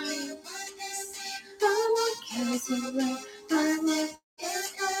tonight. Let's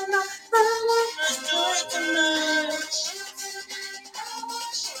do it tonight.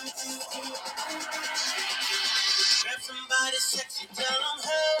 Grab somebody sexy, tell them,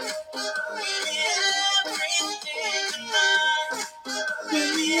 hey, give me everything tonight.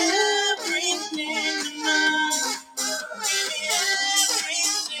 Give me everything tonight. Give me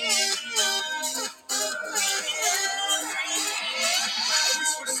everything tonight. Give me everything.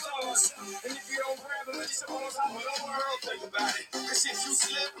 Reach for the stars, and if you don't grab them, just fall on top of the world. Think about it, cause if you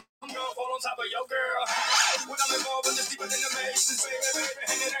slip, I'm gonna fall on top of your girl. When I'm involved in this deeper than the Masons, baby,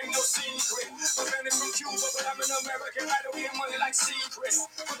 and it ain't no secret. My family's from Cuba, but I'm an American. I don't get money like secrets.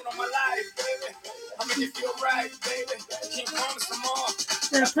 Put it on my life, baby. I'ma get you right, baby. Can't promise tomorrow.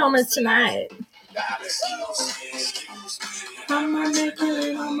 I promise tonight. Excuse me. I'ma make a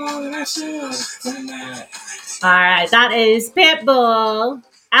little more than I should tonight. Alright, that is Pitbull,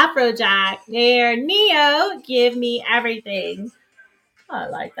 Afrojack, there, Neo, Give Me Everything. I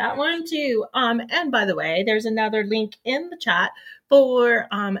like that one too. And by the way, there's another link in the chat for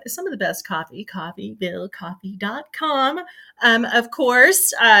some of the best coffee, coffeevillecoffee.com. Of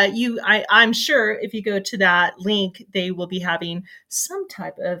course, I'm sure if you go to that link, they will be having some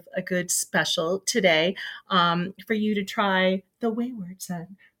type of a good special today for you to try the Wayward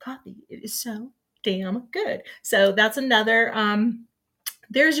Son coffee. It is so damn good. So that's another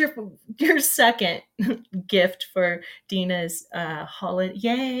there's your second gift for Dina's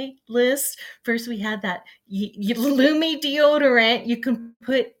holiday list. First, we had that Lumi deodorant you can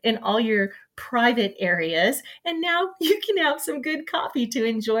put in all your private areas, and now you can have some good coffee to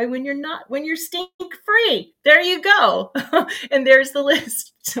enjoy when you're stink free. There you go, and there's the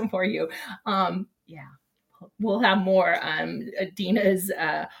list for you. Yeah. We'll have more Dina's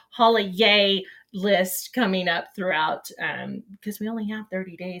holiday list coming up throughout because we only have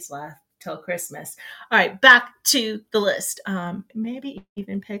 30 days left till Christmas. All right, back to the list. Maybe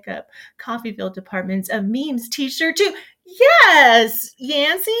even pick up Coffeeville Departments of Memes t-shirt too. Yes,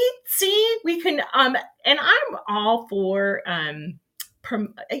 Yancy. See, we can and I'm all for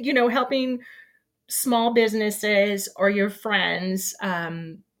helping small businesses or your friends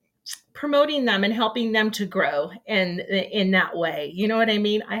promoting them and helping them to grow in that way. You know what I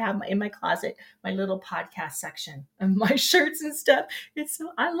mean? I have in my closet my little podcast section of my shirts and stuff.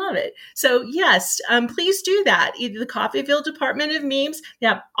 I love it. So yes, please do that. Either the Coffeeville Department of Memes, they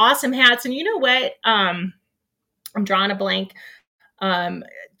have awesome hats, and you know what? I'm drawing a blank.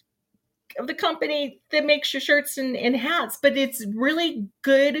 Of the company that makes your shirts and hats, but it's really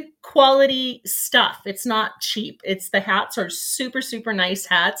good quality stuff. It's not cheap. The hats are super, super nice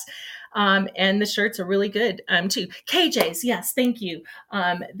hats. And the shirts are really good too. KJ's, yes, thank you.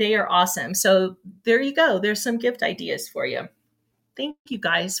 They are awesome. So there you go. There's some gift ideas for you. Thank you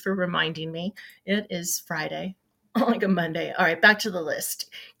guys for reminding me. It is Friday. Like a Monday. All right, back to the list.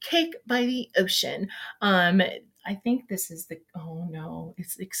 Cake by the Ocean. I think this is oh no,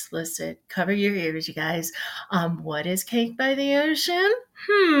 it's explicit. Cover your ears, you guys. What is Cake by the Ocean?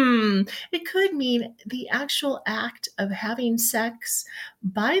 It could mean the actual act of having sex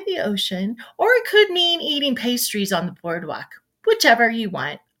by the ocean, or it could mean eating pastries on the boardwalk, whichever you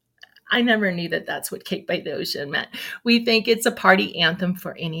want. I never knew that that's what Cake by the Ocean meant. We think it's a party anthem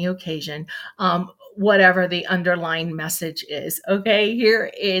for any occasion, whatever the underlying message is. Okay,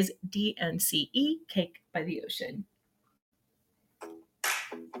 here is DNCE, Cake by the Ocean.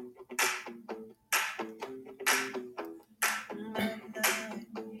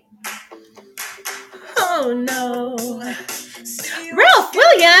 Oh no. Ralph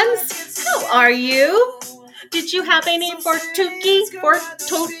Williams, how are you? Did you have any for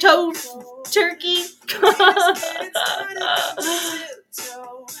Toto turkey?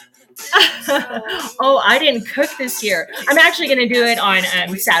 Oh, I didn't cook this year. I'm actually going to do it on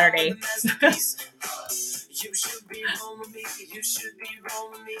Saturday.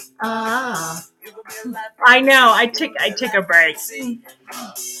 I know. I took a break.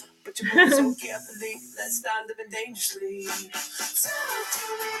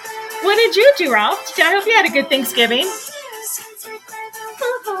 What did you do, Ralph? I hope you had a good Thanksgiving.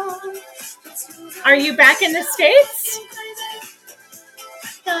 Are you back in the States?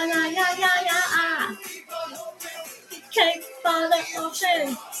 Cake by the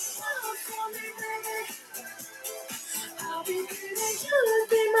ocean.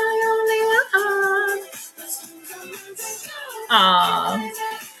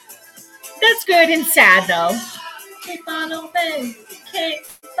 That's good and sad though. Keep on open, cake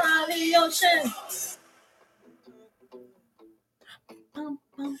by the ocean.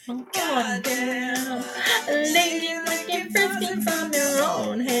 Goddamn, lady making frisky from your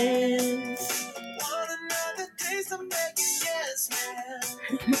own hands.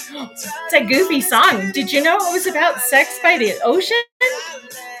 It's a goofy song. Did you know it was about sex by the ocean?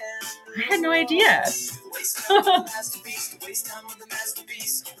 I had no idea.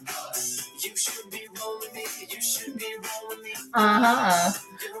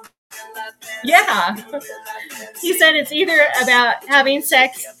 Yeah. He said it's either about having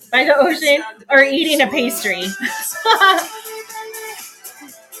sex by the ocean or eating a pastry.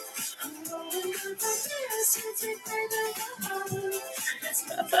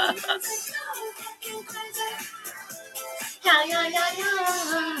 Yeah.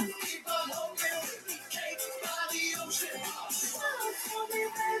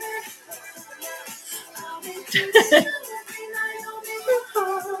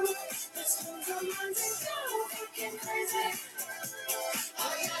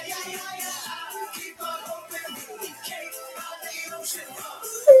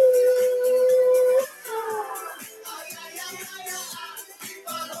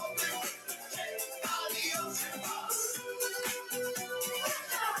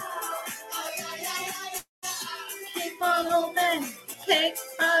 Keep on open, cake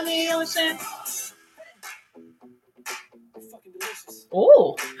on the ocean. Fucking delicious.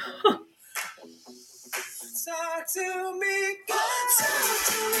 Oh. Talk to me.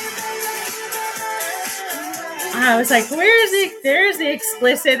 I was like, where's it? There's the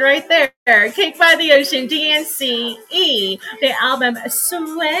explicit right there. Cake by the Ocean, DNCE, the album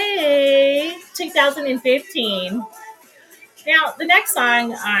Sway, 2015. Now, the next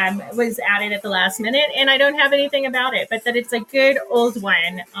song was added at the last minute, and I don't have anything about it, but that it's a good old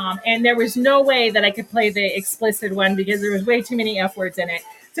one. And there was no way that I could play the explicit one because there was way too many F words in it.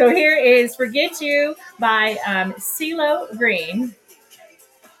 So here is Forget You by CeeLo Green.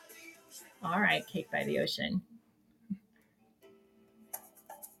 All right, Cake by the Ocean.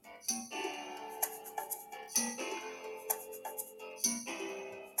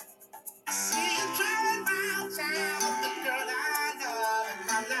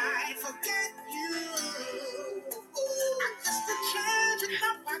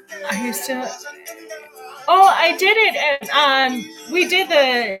 Are you still? Oh, I did it. We did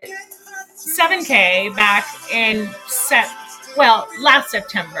the 7K back in last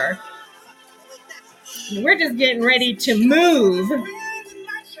September. We're just getting ready to move.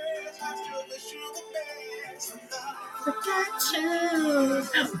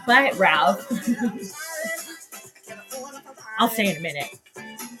 But Ralph, I'll say in a minute.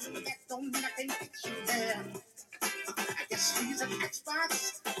 She's an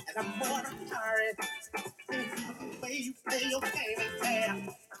Xbox and I'm more Atari. The way you play your game is fair.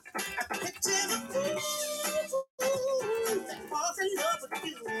 I picture the fool that falls in love with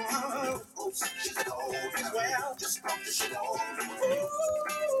you. Oh, she's cold as well. Just don't you know? Ooh,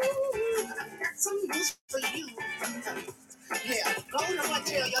 I got some news for you. Yeah, go on and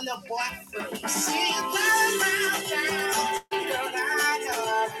tell your little boy. See you down, girl, I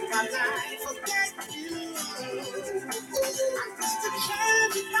love my life. Forget you.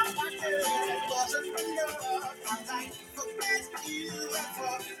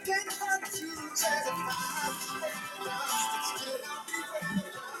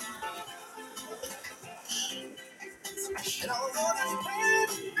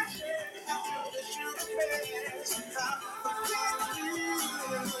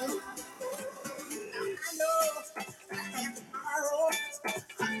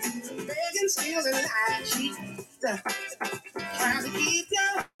 Steals and lies, cheat, trying to keep you,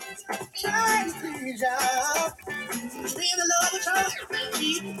 trying to please you. Dream the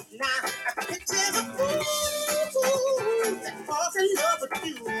Now, it is a fool that falls in love with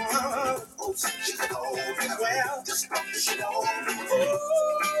you. Oh, she's an old well, just she know.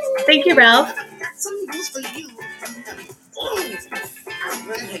 Thank you, Ralph. I got some news for you. I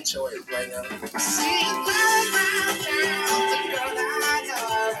really enjoy it right now. See you right now, the girl I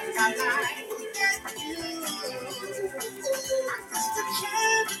love, I like to get you. The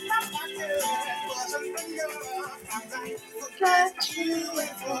chance my pocket wasn't enough. I like to get you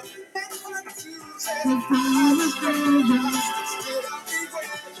and for that one to say.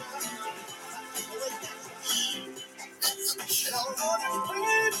 And although the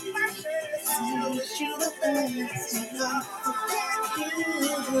wind my face, I wish you the best. Love to get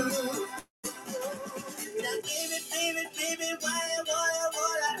you. Now, baby, why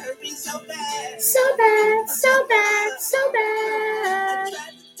I hurt me so bad? So bad, so bad, so bad. I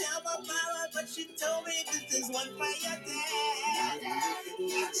tried to tell my mama, but she told me this is one for your dad.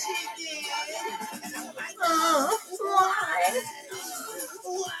 Yeah, she did. And I'm like, Oh, why?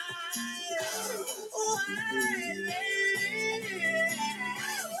 Why?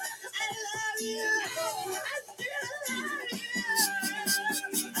 I love you. I still love you.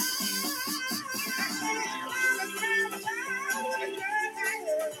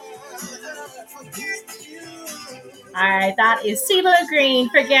 All right, that is CeeLo Green,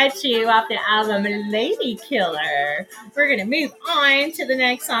 Forget You, off the album Lady Killer. We're going to move on to the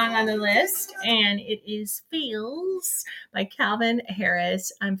next song on the list, and it is Feels by Calvin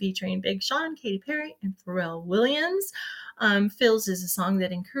Harris. I'm featuring Big Sean, Katy Perry, and Pharrell Williams. Feels is a song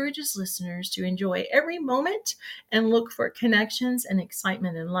that encourages listeners to enjoy every moment and look for connections and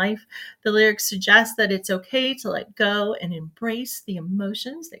excitement in life. The lyrics suggest that it's okay to let go and embrace the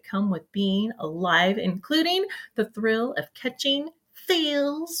emotions that come with being alive, including the thrill of catching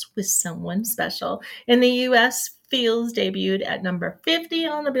feels with someone special. In the U.S., Feels debuted at number 50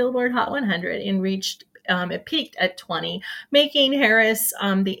 on the Billboard Hot 100 and it peaked at 20, making Harris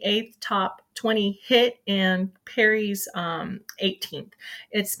the 8th top 20 hit and Perry's 18th.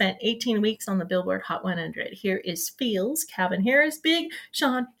 It spent 18 weeks on the Billboard Hot 100. Here is Feels, Calvin Harris, Big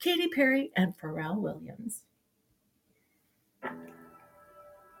Sean, Katy Perry, and Pharrell Williams.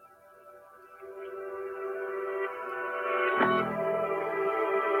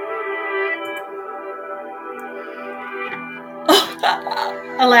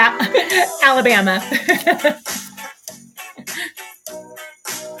 Alabama.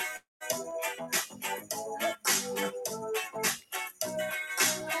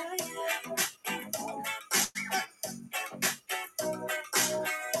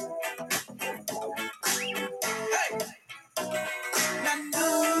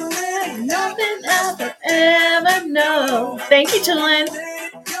 Nothing ever know. Thank you, Tulin.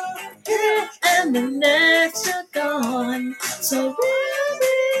 Here and the next are gone. So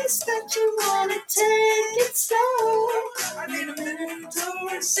worries that you wanna take it slow. I need a minute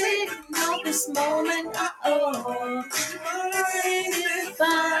to signal this moment.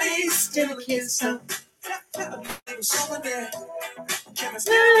 Body still a kiss so.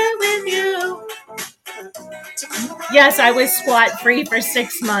 With you. Yes, I was squat free for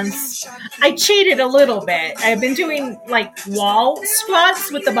 6 months. I cheated a little bit. I've been doing like wall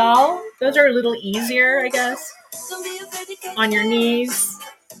squats with the ball. Those are a little easier, I guess. On your knees.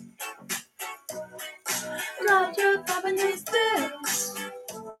 Roger, Robin is there.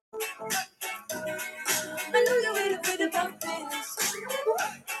 I know you're waiting about this.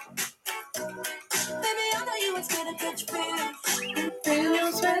 Baby, I know you ain't scared to catch feels.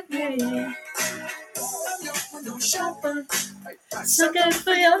 Feels with me. Shopper. So good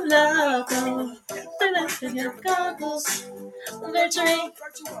for your love, oh. Fill in your goggles. Virtual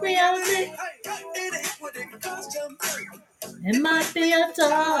reality. It might be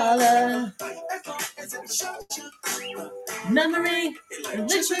 $1. Memory,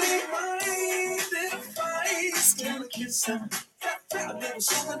 literally. Still kiss up.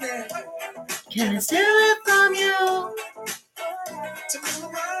 Can I steal it from you? To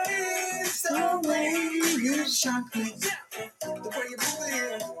memorize the way you shock me. The way you move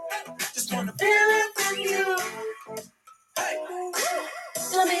it. Just wanna feel it from you.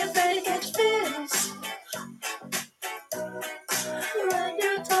 Don't be afraid to catch feels. Right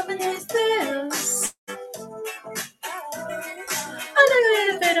your top and his feels. I know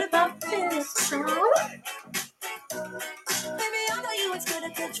you're a bit about this. Baby, I know you ain't scared to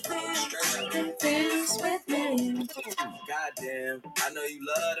catch feels. Feels with me. Goddamn, I know you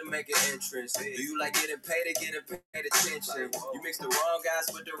love to make an entrance. Do you like getting paid attention? You mix the wrong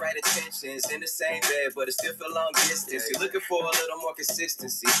guys with the right intentions. In the same bed, but it still feel long distance. You're looking for a little more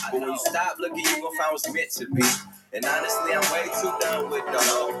consistency. But when you stop looking, you gon' find what's meant to be. And honestly, I'm way too done with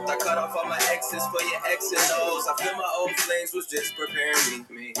those. I cut off all my exes for your X and O's. I feel my old flames was just preparing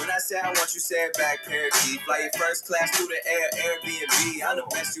me. When I say I want you, say it back, parakeet. Fly your first class through the air, Airbnb. I'm the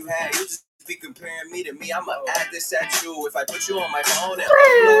best you had, you just be comparing me to me. I'ma add this at you. If I put you on my phone and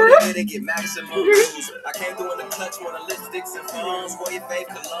upload it, get maximum views. I came through in the clutch, one of lipsticks and phones. Wore your fake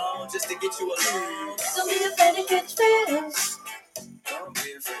cologne just to get you alone. Don't be afraid to catch fish. Don't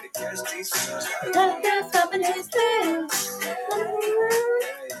be afraid to catch these fish. Don't stop and chase fish.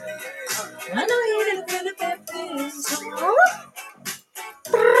 I know you're afraid to catch fish.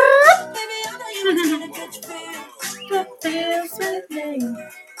 Baby, I know you're afraid to catch fish. Catch fish with me.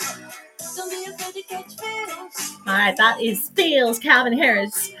 Don't be afraid to catch fish. All right, that is Feels, Calvin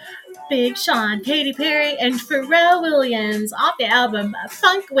Harris, Big Sean, Katy Perry, and Pharrell Williams off the album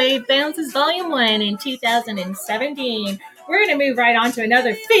Funk Wave Bounces Volume 1 in 2017. We're going to move right on to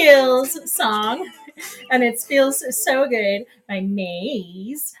another Feels song, and it's Feels So Good by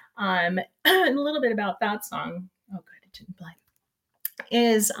Maze. A little bit about that song. Oh, good, it didn't play.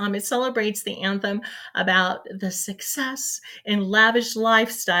 It celebrates the anthem about the success and lavish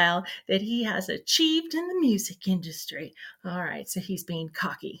lifestyle that he has achieved in the music industry. All right, so he's being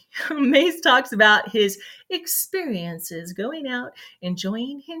cocky. Mace talks about his experiences going out,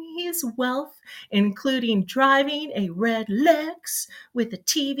 enjoying his wealth, including driving a red Lex with a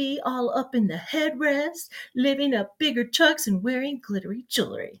TV all up in the headrest, living up bigger trucks, and wearing glittery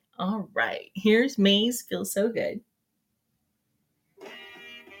jewelry. All right, here's Mace, Feels So Good.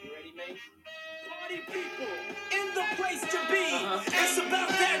 Party people in the place to be. It's about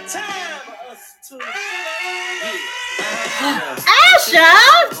that time for us to. Asha!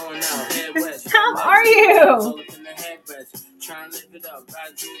 How are you? Try and live it up,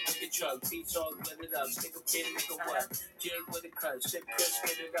 ride through with the truck, beats all split it up, stick a kid, make a what? Jig with a cut, sip Chris,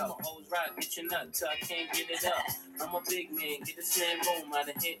 spit it up, hoes ride, get your nut till I can't get it up. I'm a big man, get a slam boom, I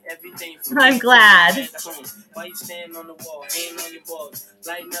done hit everything. I'm glad. Why you stand on the wall, hand on your balls,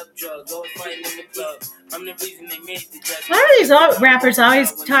 lighting up drugs, always fighting in the club. I'm the reason they made the dress. Why are these rappers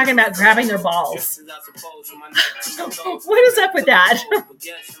always talking about grabbing their balls? What is up with that?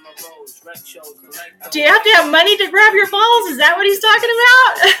 Do you have to have money to grab your balls? Is that what he's talking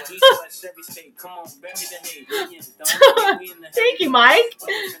about? Thank you, Mike.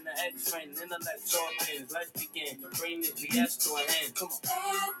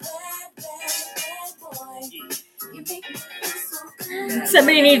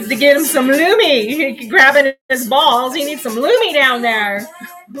 Somebody needs to get him some Lumi. He grabbing his balls. He needs some Lumi down there.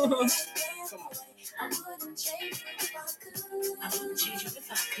 I wouldn't change you if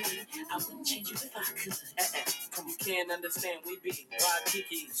I could. I wouldn't change you if I could. You can't understand. We be wild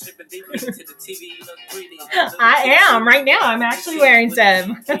kiki, sipping deep into the TV. Look pretty. I am right now. I'm actually wearing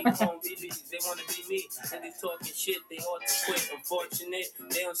some. They want to be me, and they talking shit. They ought to quit. Unfortunate,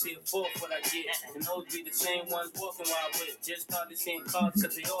 they don't see a fault what I get, and those be the same ones walking wild with. Just started seeing cars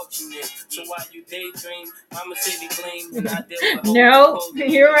because they auction it. So while you daydream, Mama City gleam, and I deal with. No,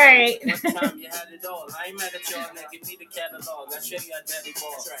 you're right. One time you had it all. I ain't mad at y'all. Now give me the catalog. I show you how daddy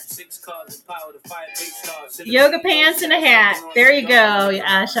ball. 6 cars and power to 5 big stars. Yoga pants and a hat. There you go,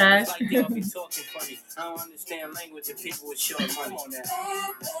 Asha. Like y'all be talking funny. I don't understand language of people with short money. Come on now.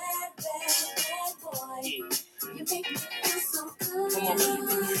 Bad boy. Yeah. You make me feel so good. Come on, you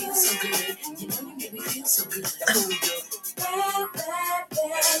make me feel so good. You know you make me feel so good. That's what we do. Bad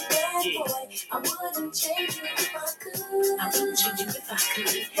boy. I wouldn't change you if I could. I wouldn't change you if I could.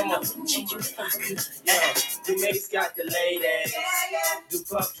 Come on. I wouldn't change you if I could. Yeah. Dumate's got the ladies.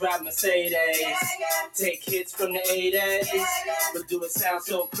 Dupuff drive Mercedes. Take hits from the 80s. But do it sound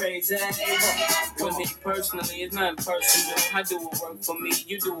so crazy? For me personally, it's not personal. I do what work for me,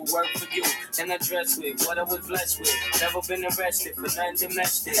 you do what work for you. And I dress with what I was blessed with. Never been arrested for nothing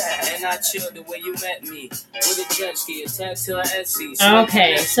domestic. And I chill the way you met me. With a jet ski attached to an SC.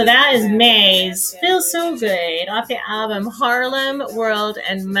 Okay, so that is Maze. Feels So Good off the album Harlem World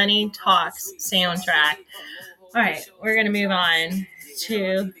and Money Talks soundtrack. All right, we're going to move on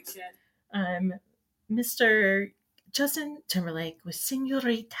to Mr. Justin Timberlake with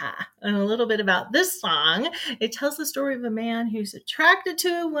Señorita. And a little bit about this song. It tells the story of a man who's attracted to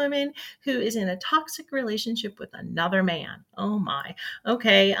a woman who is in a toxic relationship with another man. Oh my.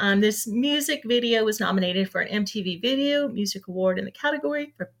 Okay, this music video was nominated for an MTV Video Music Award in the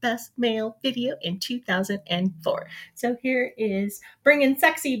category for Best Male Video in 2004. So here is bringing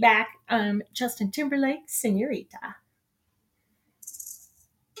sexy back, Justin Timberlake, Señorita.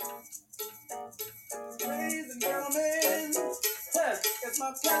 Ladies and gentlemen, it's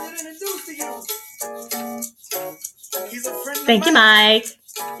my pleasure to introduce to you. He's a friend Thank you, of mine. Mike.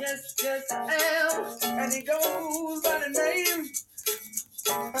 Yes, I am. And he goes by the name.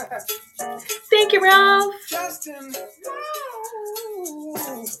 Thank you, Ralph. Justin.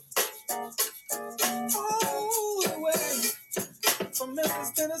 All the way from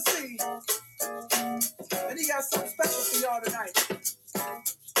Memphis, Tennessee. And he got something special for y'all tonight.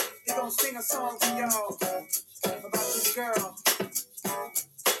 He gonna sing a song for y'all about this girl.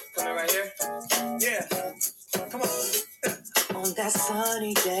 Coming right here? Yeah. Come on. On that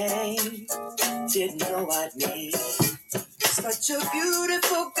sunny day, didn't know I'd meet such a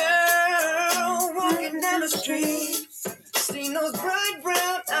beautiful girl walking down the street. Seen those bright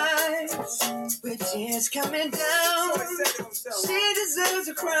brown eyes with tears coming down. She deserves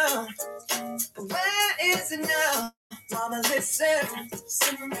a crown, but where is it now? Mama, listen,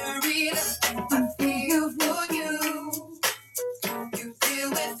 Senorita, I feel for you. You deal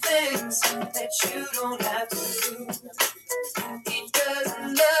with things that you don't have to do. He doesn't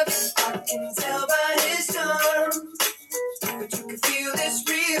love you, I can tell by his charm. But you can feel this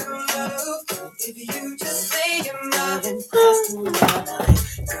real love if you just lay your mind and press through my mind.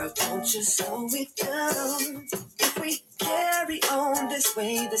 Girl, don't you slow it down. If we carry on this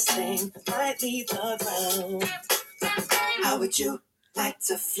way, this thing might leave the ground. How would you like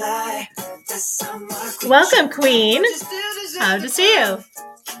to fly? That's summer. Welcome, Queen. How to see you?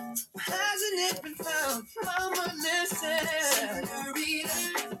 Hasn't it been found? Mama, listen. Senorita,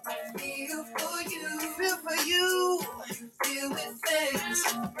 I feel for you. Feel for you. You deal with things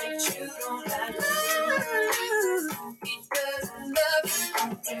that you don't have to do. He doesn't love you. I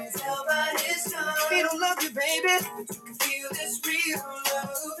can tell by his tone. He don't love you, baby. But you can feel this real love.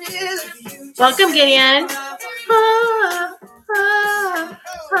 Welcome, Gideon.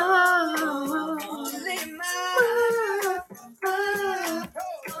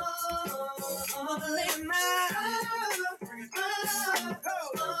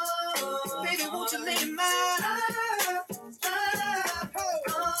 Baby, won't you lay my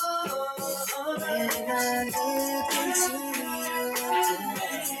when I look into your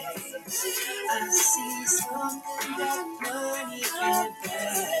eyes, I see something that money can't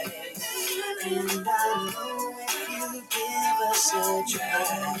buy. And I know if you give us a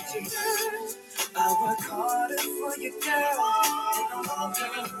try, I'll work harder for you, girl. And the longer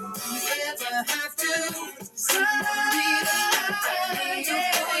you ever have to. Senorita,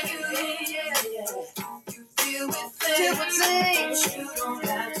 you deal with things you don't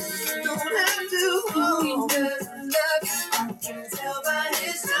have to. He doesn't love you, I can tell by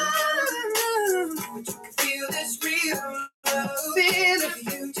his love. But you can feel this real love. Feel if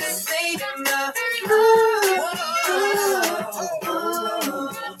you just made him up.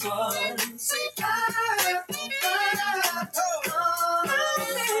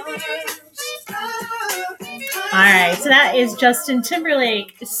 All right, so that is Justin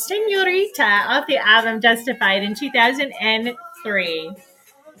Timberlake, Senorita, off the album Justified in 2003.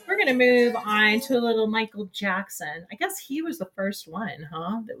 We're going to move on to a little Michael Jackson. I guess he was the first one,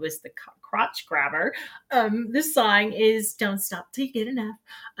 huh? That was the crotch grabber. This song is Don't Stop Till You Get Enough.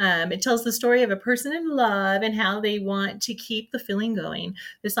 It tells the story of a person in love and how they want to keep the feeling going.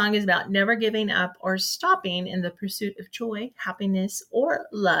 The song is about never giving up or stopping in the pursuit of joy, happiness, or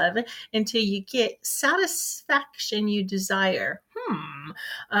love until you get satisfaction you desire.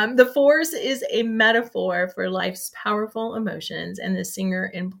 The force is a metaphor for life's powerful emotions, and the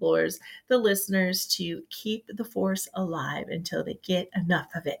singer implores the listeners to keep the force alive until they get enough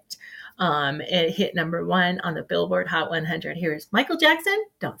of it. It hit number 1 on the Billboard Hot 100. Here's Michael Jackson,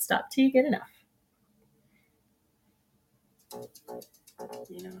 Don't Stop Till You Get Enough.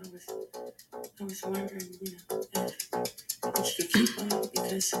 You know, I was wondering, if you could keep on,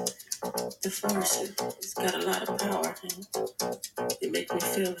 because the force has got a lot of power, and it makes me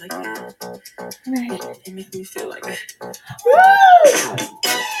feel like that. Right. It makes me feel like that. Woo!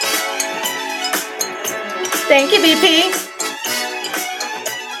 Thank you, BP.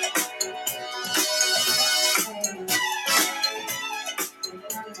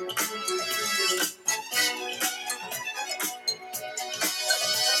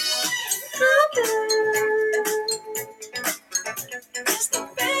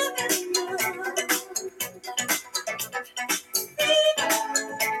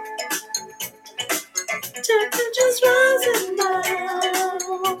 Temperatures rising now.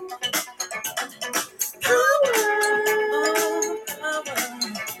 Power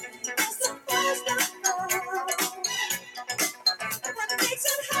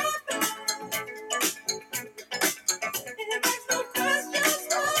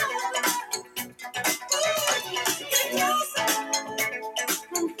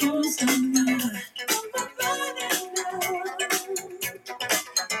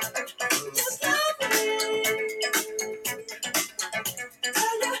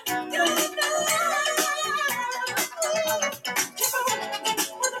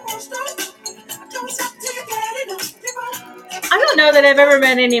know that I've ever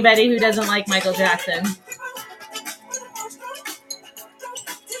met anybody who doesn't like Michael Jackson.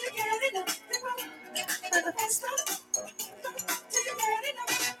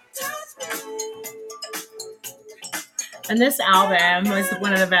 And this album was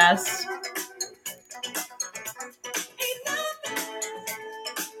one of the best.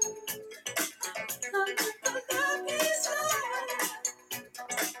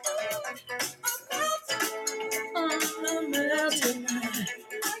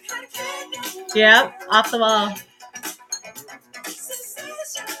 Yep, off the wall.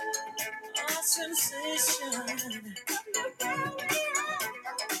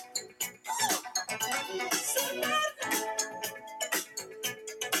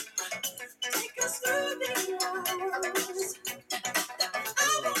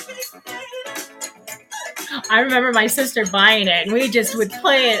 I remember my sister buying it, and we just would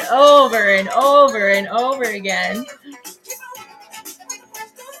play it over and over and over again.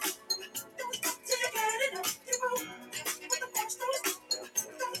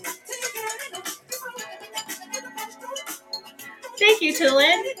 Thank you,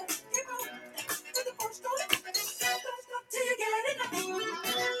 Tulin.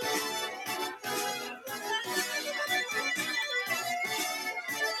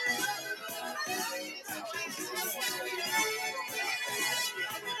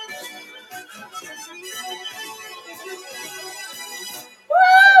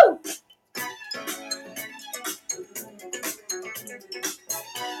 Woo!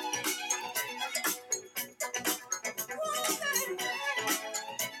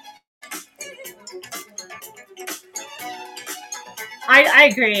 I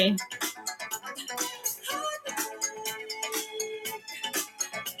agree.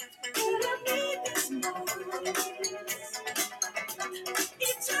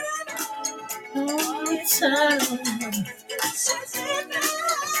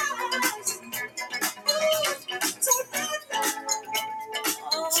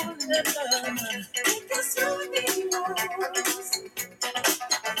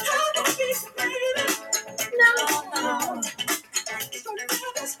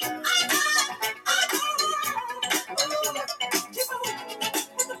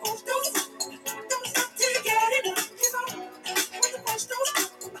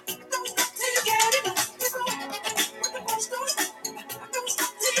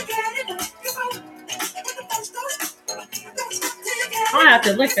 I'll have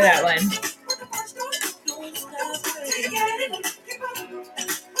to look for that one.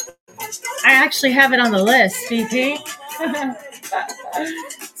 I actually have it on the list, VP.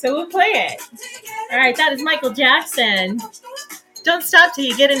 So we'll play it. All right, that is Michael Jackson. Don't Stop Till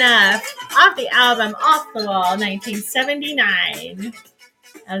You Get Enough. Off the album Off the Wall, 1979.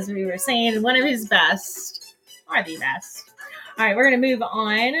 As we were saying, one of his best. Or the best. All right, we're going to move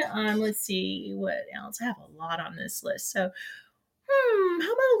on. Let's see what else. I have a lot on this list. So,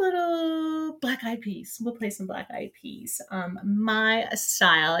 how about a little Black Eyed Peas? We'll play some Black Eyed Peas. My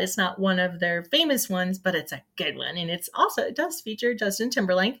Style is not one of their famous ones, but it's a good one. And it does feature Justin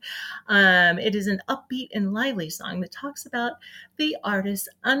Timberlake. It is an upbeat and lively song that talks about the artist's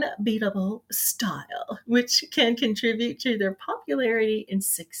unbeatable style, which can contribute to their popularity and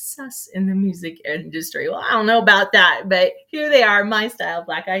success in the music industry. Well, I don't know about that, but here they are, My Style,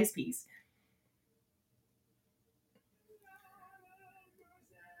 Black Eyed Peas.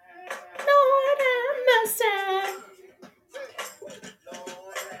 Lord have mercy.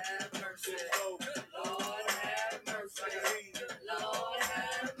 Lord have mercy. Lord have mercy. Lord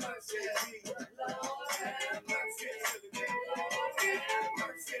have mercy. Lord have mercy.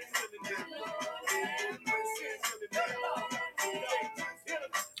 Lord have mercy.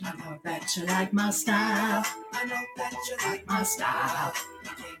 I know that you like my style. I know that you like my style.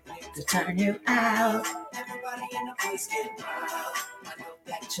 To turn you out. Everybody in the place get wild. I know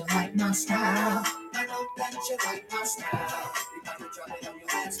that you like my style. I know that you like my style. We got to drop it on your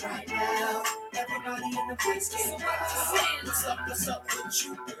ass right now. Everybody in the place get wild. What's up with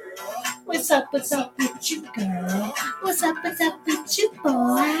you, girl? What's up with you, girl? What's up with you,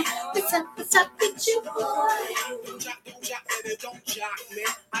 boy? What's up with you, boy? Don't jock, baby, don't jock me.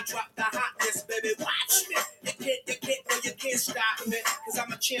 I drop the hotness, baby, watch me. You can't stop me. Cause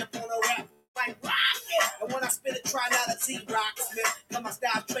I'm a champ on a rap. Like rocket, and when I spit it, try not to T-rocks me. Cause my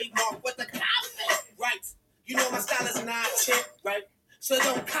style trademark with the cop, right? You know my style is not cheap, right? So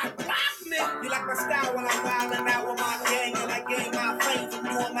don't cop block me. You like my style when I'm wildin' out with my gang, and I gain my fame from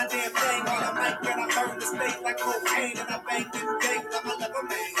doing my damn thing. On a mic, and I burn the stage like cocaine, and I bang them gangs. I'm a lover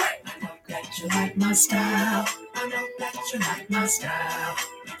man. I know that you like my style. I know that you like my style.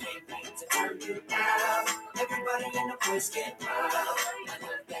 You can't wait to turn you out. Everybody Everybody in the place get wild. I know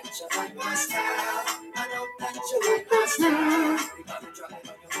that you like my style. I know that you like my style. We about to drop it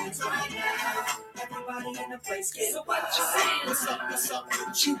on your hands right now. Everybody in the place get wild. What's up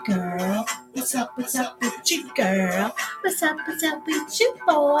with you, girl? What's up with you, girl? What's up with you,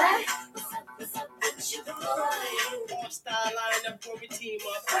 boy? All style line up for we team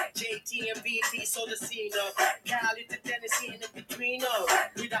up. JT and BP, so the scene up. Cali to Tennessee and in between us.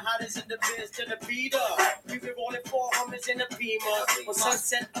 We the hottest in the biz to the beat up. We be rolling 400s in the Beamer. On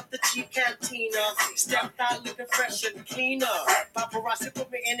Sunset up the cheap cantina. Stepped out looking fresh and cleaner. Paparazzi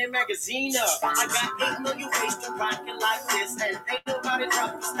put me in a magazine up. I got 8 million ways to rock it like this. And ain't nobody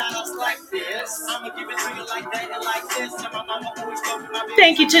dropping styles like this. I'ma give it to you like that and like this. And my mama always told me my baby.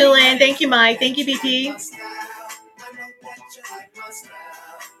 Thank you, Julian. Thank you, Mike. Thank you, BP. I know that you like my style.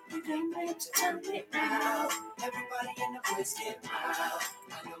 You can't wait to tell me now. Everybody in the place get wild.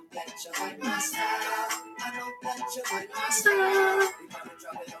 I know that you like my style. I know that you like my style. We about to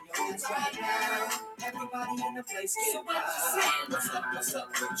drop it on your hands right now. Everybody in the place get wild. What's up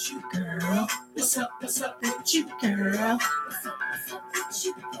with you, girl? What's up with you, girl? What's up with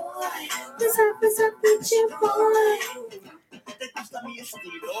you, boy? What's up with you, boy? Te gusta mi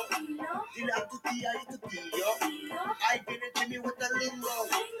estilo, dile a tu tía y tu tío. I been a Jimmy with the lingo.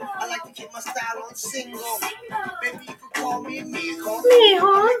 I like to keep my style on single. Baby, you can call me mijo.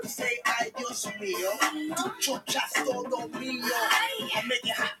 I like to say ay Dios mío. Tu chochas todo mío. I'll make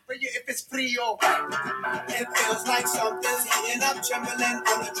it hot for you if it's frío. It feels like something's heating up. Trembling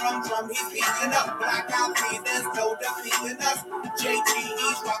on the drum, he's beating up. Blackout P, there's no defeating us. JT,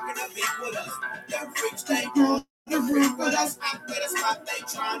 he's rocking the beat with us. Them freaks, they on the freak with us. After the spot, they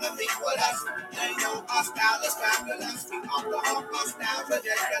trying to meet with us. They know our style is fabulous. We off the hook, our style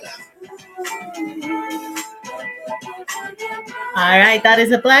ridiculous. All right, that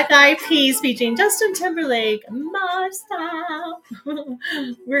is a Black Eyed Peas featuring Justin Timberlake, My Style.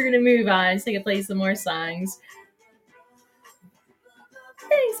 We're going to move on so I can play some more songs.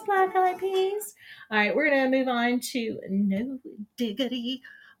 Thanks, Black Eyed Peas. All right, we're going to move on to No Diggity.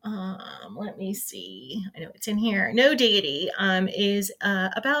 Let me see. I know it's in here. No Diggity is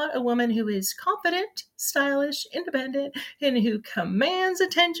about a woman who is confident, stylish, independent, and who commands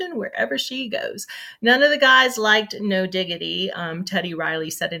attention wherever she goes. None of the guys liked No Diggity. Teddy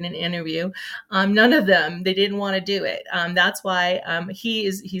Riley said in an interview. None of them. They didn't want to do it. That's why he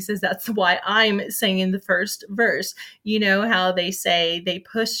says that's why I'm singing the first verse. You know how they say they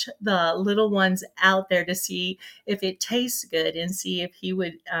push the little ones out there to see if it tastes good and see if he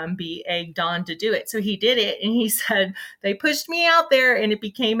would be egged on to do it. So he did it, and he said they pushed me out there and it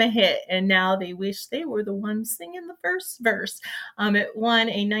became a hit, and now they wish they were the ones singing the first verse. It won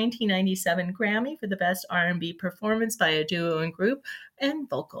a 1997 Grammy for the best R&B performance by a duo and group and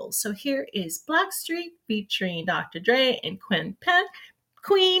vocals. So here is Blackstreet featuring Dr. Dre and Queen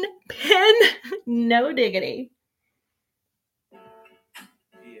Pen, No Diggity.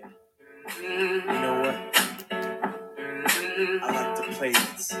 Yeah. You know what? I like to play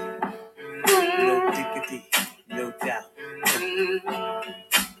this. No diggity, no doubt.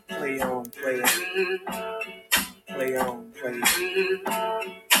 Play on, play on. Play on, play on.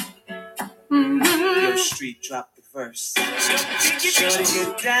 Yo, Street, drop the verse. Shorty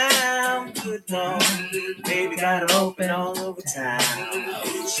get down, good Lord. Baby got her open all over town.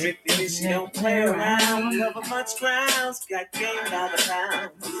 Strictly, she don't play around. Cover much grounds, got game by the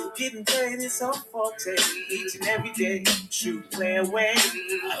pound. Getting paid is so forte, each and every day. True play away.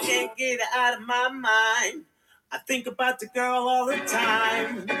 I can't get her out of my mind. I think about the girl all the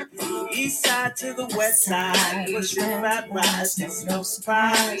time. East side to the west side, pushing fat rides, it's no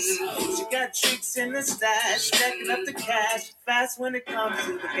surprise. She got tricks in the stash, stacking up the cash, fast when it comes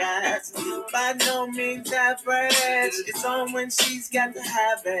to the gas. By no means average, it's on when she's got to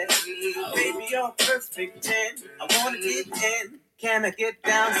have it. Baby, you're a perfect 10, I wanna get in. Can I get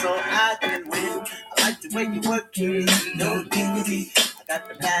down so I can win? I like the way you work it, no diggity. I got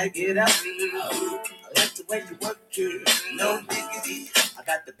to bag it up. I like the way you work it, no diggity. I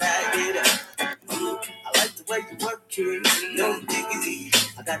got to bag it up. I like the way you work it, no diggity.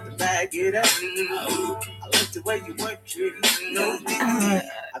 I got to bag it up. I like the way you work it, no diggity.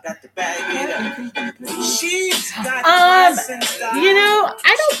 I got to bag it up. She's got you know,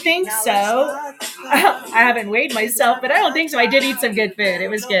 I don't think so. I haven't weighed myself, but I don't think so. I did eat some good food. It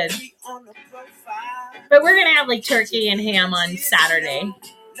was good. But we're gonna have like turkey and ham on Saturday.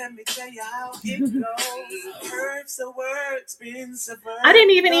 Let me tell you how it goes. Curves the word, spins the verb. I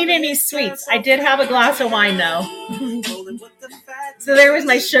didn't even eat any sweets. I did have a glass of wine though. So there was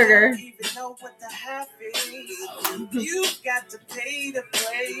my sugar. You got to pay to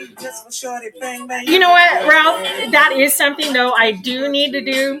play just for shorty bang bang. You know what, Ralph? That is something though I do need to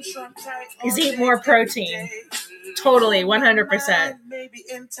do is eat more protein. Totally, 100%. Maybe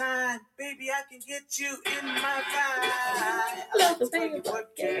in time, baby, I can get you in my vibe. Love the way you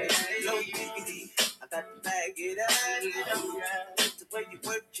work it. No diggity. I got to bag it up. The way you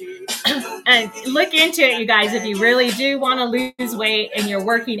work it. And look into it, you guys. If you really do want to lose weight and you're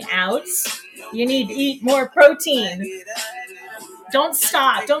working out, you need to eat more protein. Don't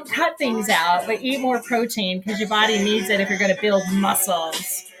stop. Don't cut things out, but eat more protein because your body needs it if you're going to build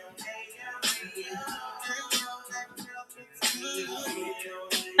muscles.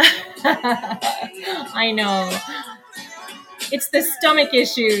 I know. It's the stomach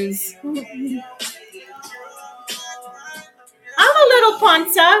issues. I'm a little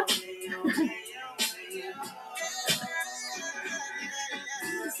panza.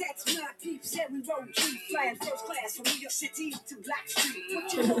 We roll G, flying first class from New York City to Black Street.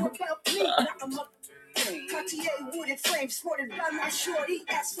 What you know about me? Not a mother. Cartier wooded frame sported by my shorty.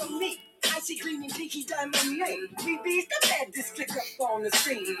 As for me, icy green and pinky diamond name. We bees the bed, this click up on the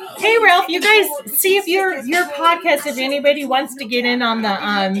scene. Hey Ralph, you guys see if your podcast, if anybody wants to get in on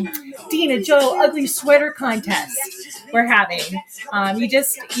the Dina Joe Ugly Sweater Contest we're having.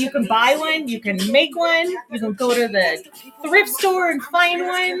 You can buy one, you can make one, you can go to the thrift store and find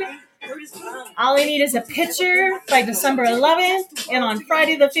one. All I need is a picture by December 11th, and on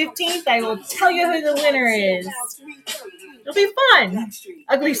Friday the 15th, I will tell you who the winner is. It'll be fun.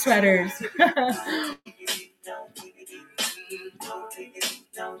 Ugly sweaters.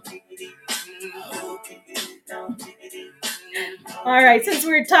 All right, since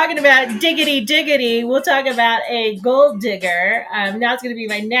we're talking about diggity, we'll talk about a gold digger. That's going to be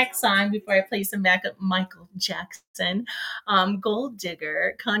my next song before I play some backup Michael Jackson. Gold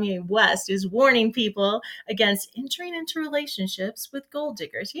digger, Kanye West is warning people against entering into relationships with gold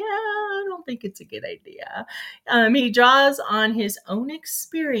diggers. Yeah, I don't think it's a good idea. He draws on his own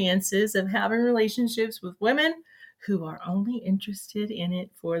experiences of having relationships with women who are only interested in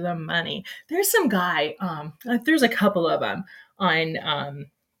it for the money. There's some guy, there's a couple of them on,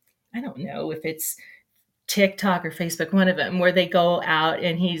 I don't know if it's TikTok or Facebook, one of them, where they go out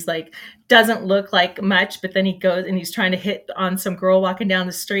and he's like, doesn't look like much, but then he goes and he's trying to hit on some girl walking down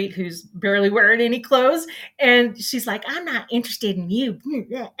the street who's barely wearing any clothes. And she's like, I'm not interested in you,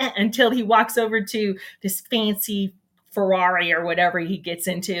 until he walks over to this fancy Ferrari or whatever he gets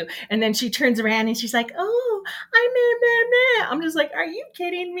into. And then she turns around and she's like, oh, I'm just like, are you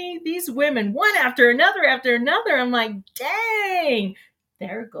kidding me? These women, one after another. I'm like, dang,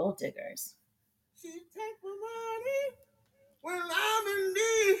 they're gold diggers. She take my money when I'm in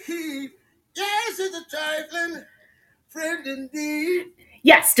need. Yes, it's a trifling friend indeed.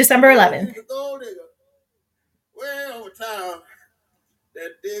 Yes, December 11th. She's a gold digger. Way over town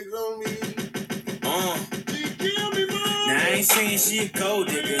that digs on me. She give me money. Now I ain't saying she a gold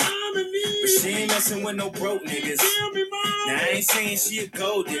digger, but she ain't messing with no broke niggas. Now I ain't saying she a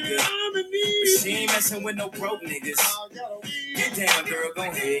gold digger, but she ain't messing with no broke niggas. Get down, girl, gon'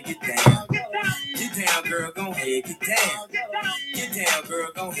 ahead, get down. Get down, girl, gon' ahead, get down. Get down,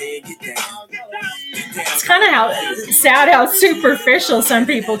 girl, gon' ahead, get down. It's kind of sad how superficial some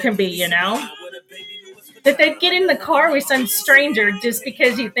people can be, you know? That they'd get in the car with some stranger just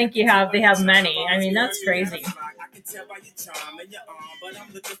because you think they have money. I mean, that's crazy. Tell by your charm and your arm, but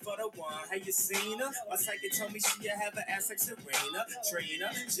I'm looking for the one. Have you seen her? My psychic told me she have an ass like Serena,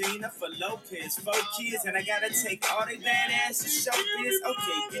 Trina, Gina for Lopez, 4 kids, and I gotta take all they bad ass to show biz.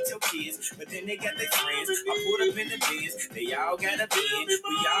 Okay, get your kids, but then they got their friends. I put up in the biz, they all got a bin.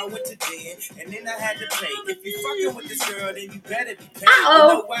 We all went to den, and then I had to pay. If you fucking with this girl, then you better be paid. You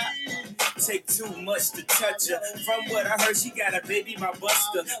know why? Take too much to touch her. From what I heard, she got a baby, my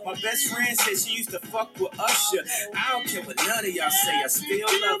buster. My best friend said she used to fuck with Usher. I don't care what none of y'all say, I still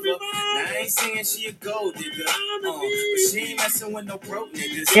love her. Now I ain't saying she a gold digger, but she ain't messing with no broke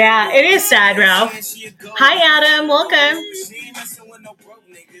niggas. Yeah, it is sad, Ralph. Hi, Adam, welcome.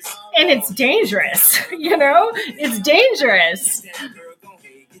 And it's dangerous, you know? It's dangerous.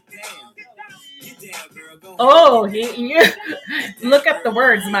 Oh, look up the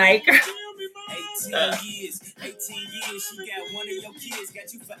words, Mike. 18 years, 18 years, she got one of your kids,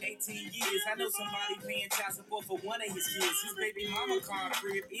 got you for 18 years. I know somebody paying child support for one of his kids. His baby mama car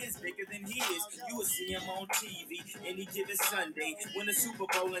crib is bigger than his. You will see him on TV any given Sunday. Win the Super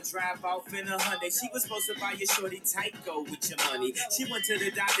Bowl and drive off in a Hyundai. She was supposed to buy your shorty Tyco with your money. She went to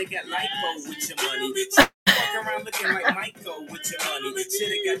the doctor, got lipo with your money. She walk around looking like Michael with your money.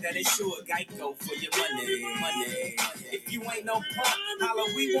 Shoulda got that insured Geico for your money. If you ain't no punk, holla,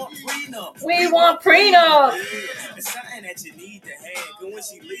 we want prenup. We want prenup. Yeah, it's something that you need to have. Cause when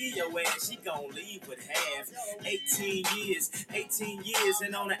she leave your ass, she gon' leave with half. 18 years,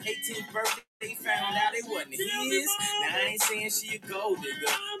 and on her 18th birthday, they found out it wasn't his. Now I ain't saying she a gold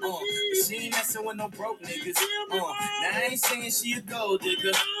digger, but she ain't messing with no broke niggas. Now I ain't saying she a gold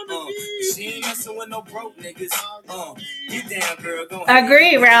digger, but she ain't messing with no broke niggas. Get down, girl. Go ahead.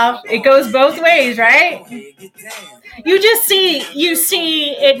 Agree, Ralph. It goes both ways, right? Get down. You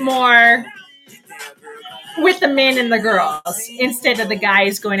see it more with the men and the girls instead of the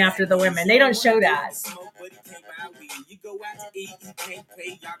guys going after the women. They don't show that. You go out to eat, you can't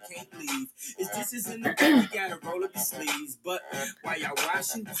pay, y'all can't leave. It's just as in the back, you gotta roll up your sleeves. But while y'all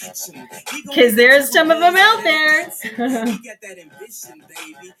washing, because there's some of them out there. He got that ambition,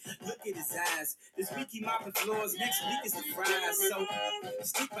 baby. Look at his eyes. This week he mopping floors, next week is the fries. So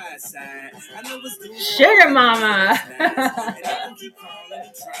stick by his side. I know it's doing Sugar mama. And I don't keep calling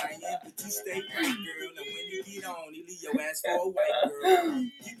and trying, but you stay right, girl. And when you get on, you leave your ass for a white girl.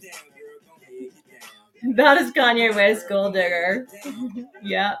 Get down, girl. Go ahead, get down. That is Kanye West, Gold Digger.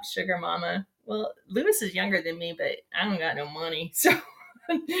 Yep, Sugar Mama. Well, Lewis is younger than me, but I don't got no money, so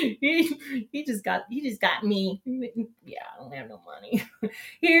he just got me. Yeah, I don't have no money.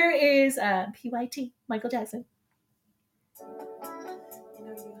 Here is PYT, Michael Jackson. You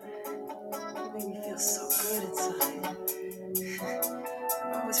make me feel so good inside.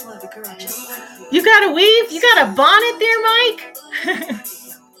 I always wanted a girl just like you. You got a weave? You got a bonnet there, Mike?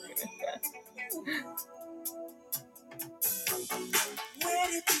 Where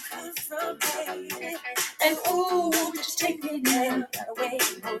did you come from, baby? And ooh, just take me there.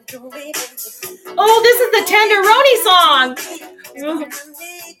 Oh, this is the Tenderoni song.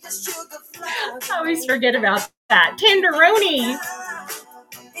 I always forget about that. Tenderoni.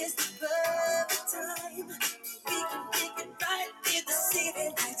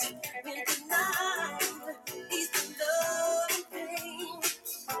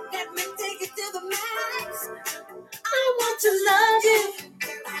 Let me take it to the max. I want to love you.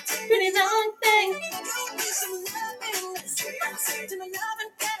 Pretty long thing. Give me some loving. I'm sending a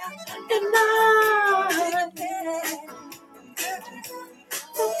loving girl. Good night.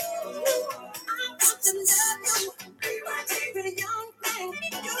 I want to love you. Pretty young thing.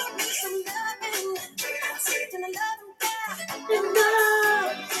 Give me some loving. I'm sending a loving girl. Good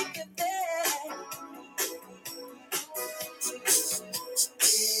night. Take it there.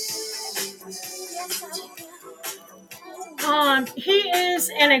 He is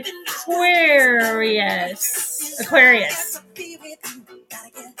an Aquarius.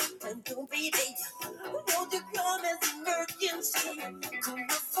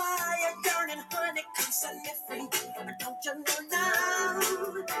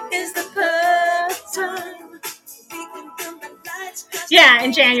 Is the first time. Yeah,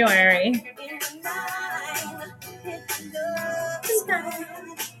 in January.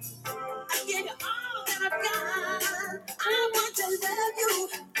 I want to love you.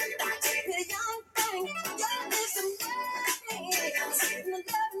 Pretty young thing. You're missing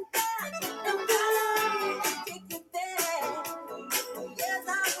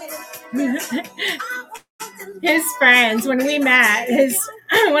His friends, when we met,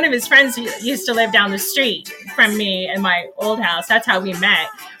 one of his friends used to live down the street from me in my old house. That's how we met.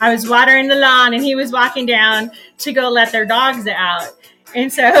 I was watering the lawn and he was walking down to go let their dogs out.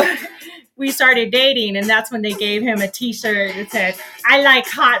 And so we started dating, and that's when they gave him a t-shirt that said, "I like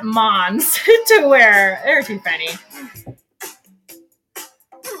hot moms," to wear. They're too funny.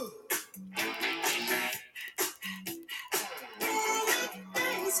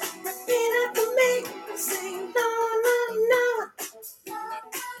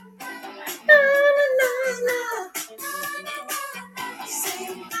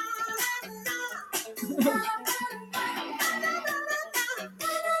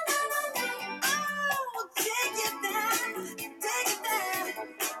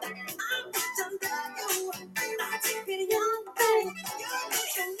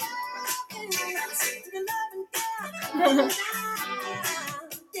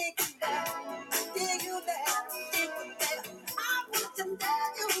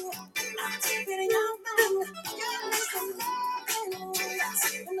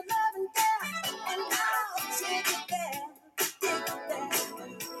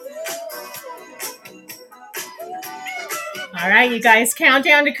 All right, you guys,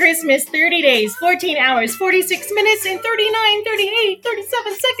 countdown to Christmas, 30 days, 14 hours, 46 minutes, and 39, 38,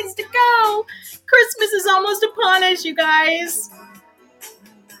 37 seconds to go. Christmas is almost upon us, you guys.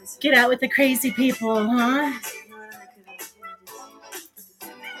 Get out with the crazy people, huh?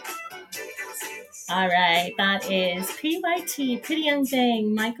 All right, that is PYT, Pretty Young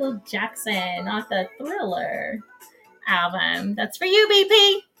Thing, Michael Jackson, off the Thriller album. That's for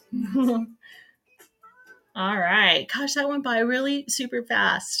you, BP. All right. Gosh, that went by really super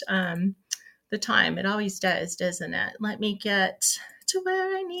fast. The time, it always does, doesn't it? Let me get to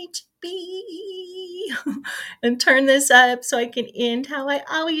where I need to be and turn this up so I can end how I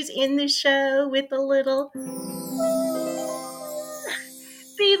always end the show, with a little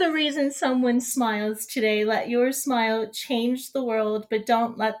be the reason someone smiles today. Let your smile change the world, but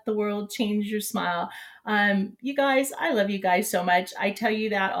don't let the world change your smile. You guys, I love you guys so much. I tell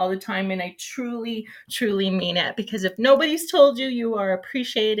you that all the time, and I truly, truly mean it, because if nobody's told you, you are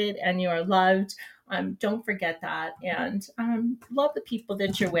appreciated and you are loved. Don't forget that, and love the people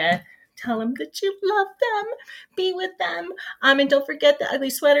that you're with. Tell them that you love them. Be with them. And don't forget the ugly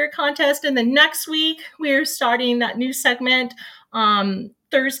sweater contest. And then next week, we're starting that new segment,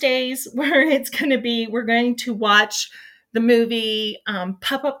 Thursdays, where we're going to watch the movie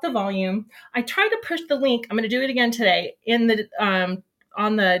Pump Up the Volume. I tried to push the link. I'm going to do it again today in the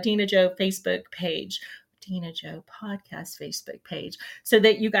on the Dina Joe Facebook page, Dina Joe podcast Facebook page, so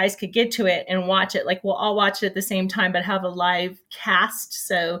that you guys could get to it and watch it. Like, we'll all watch it at the same time, but have a live cast.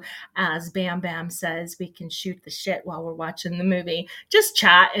 So as Bam Bam says, we can shoot the shit while we're watching the movie. Just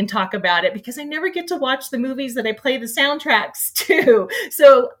chat and talk about it, because I never get to watch the movies that I play the soundtracks to.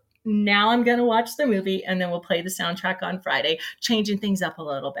 So now I'm going to watch the movie, and then we'll play the soundtrack on Friday, changing things up a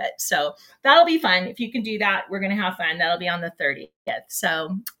little bit. So that'll be fun. If you can do that, we're going to have fun. That'll be on the 30th.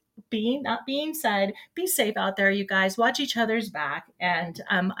 So not being said, be safe out there, you guys. Watch each other's back. And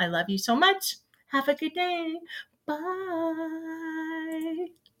I love you so much. Have a good day. Bye.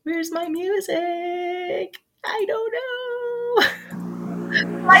 Where's my music? I don't know.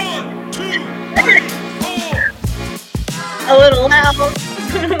 1, 2, 3, 4. A little loud.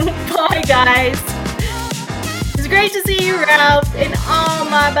 Bye, guys. It's great to see you, Ralph, and all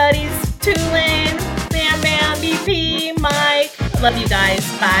my buddies, Tulin, Bam Bam, BP, Mike. I love you guys.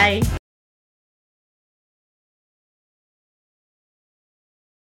 Bye.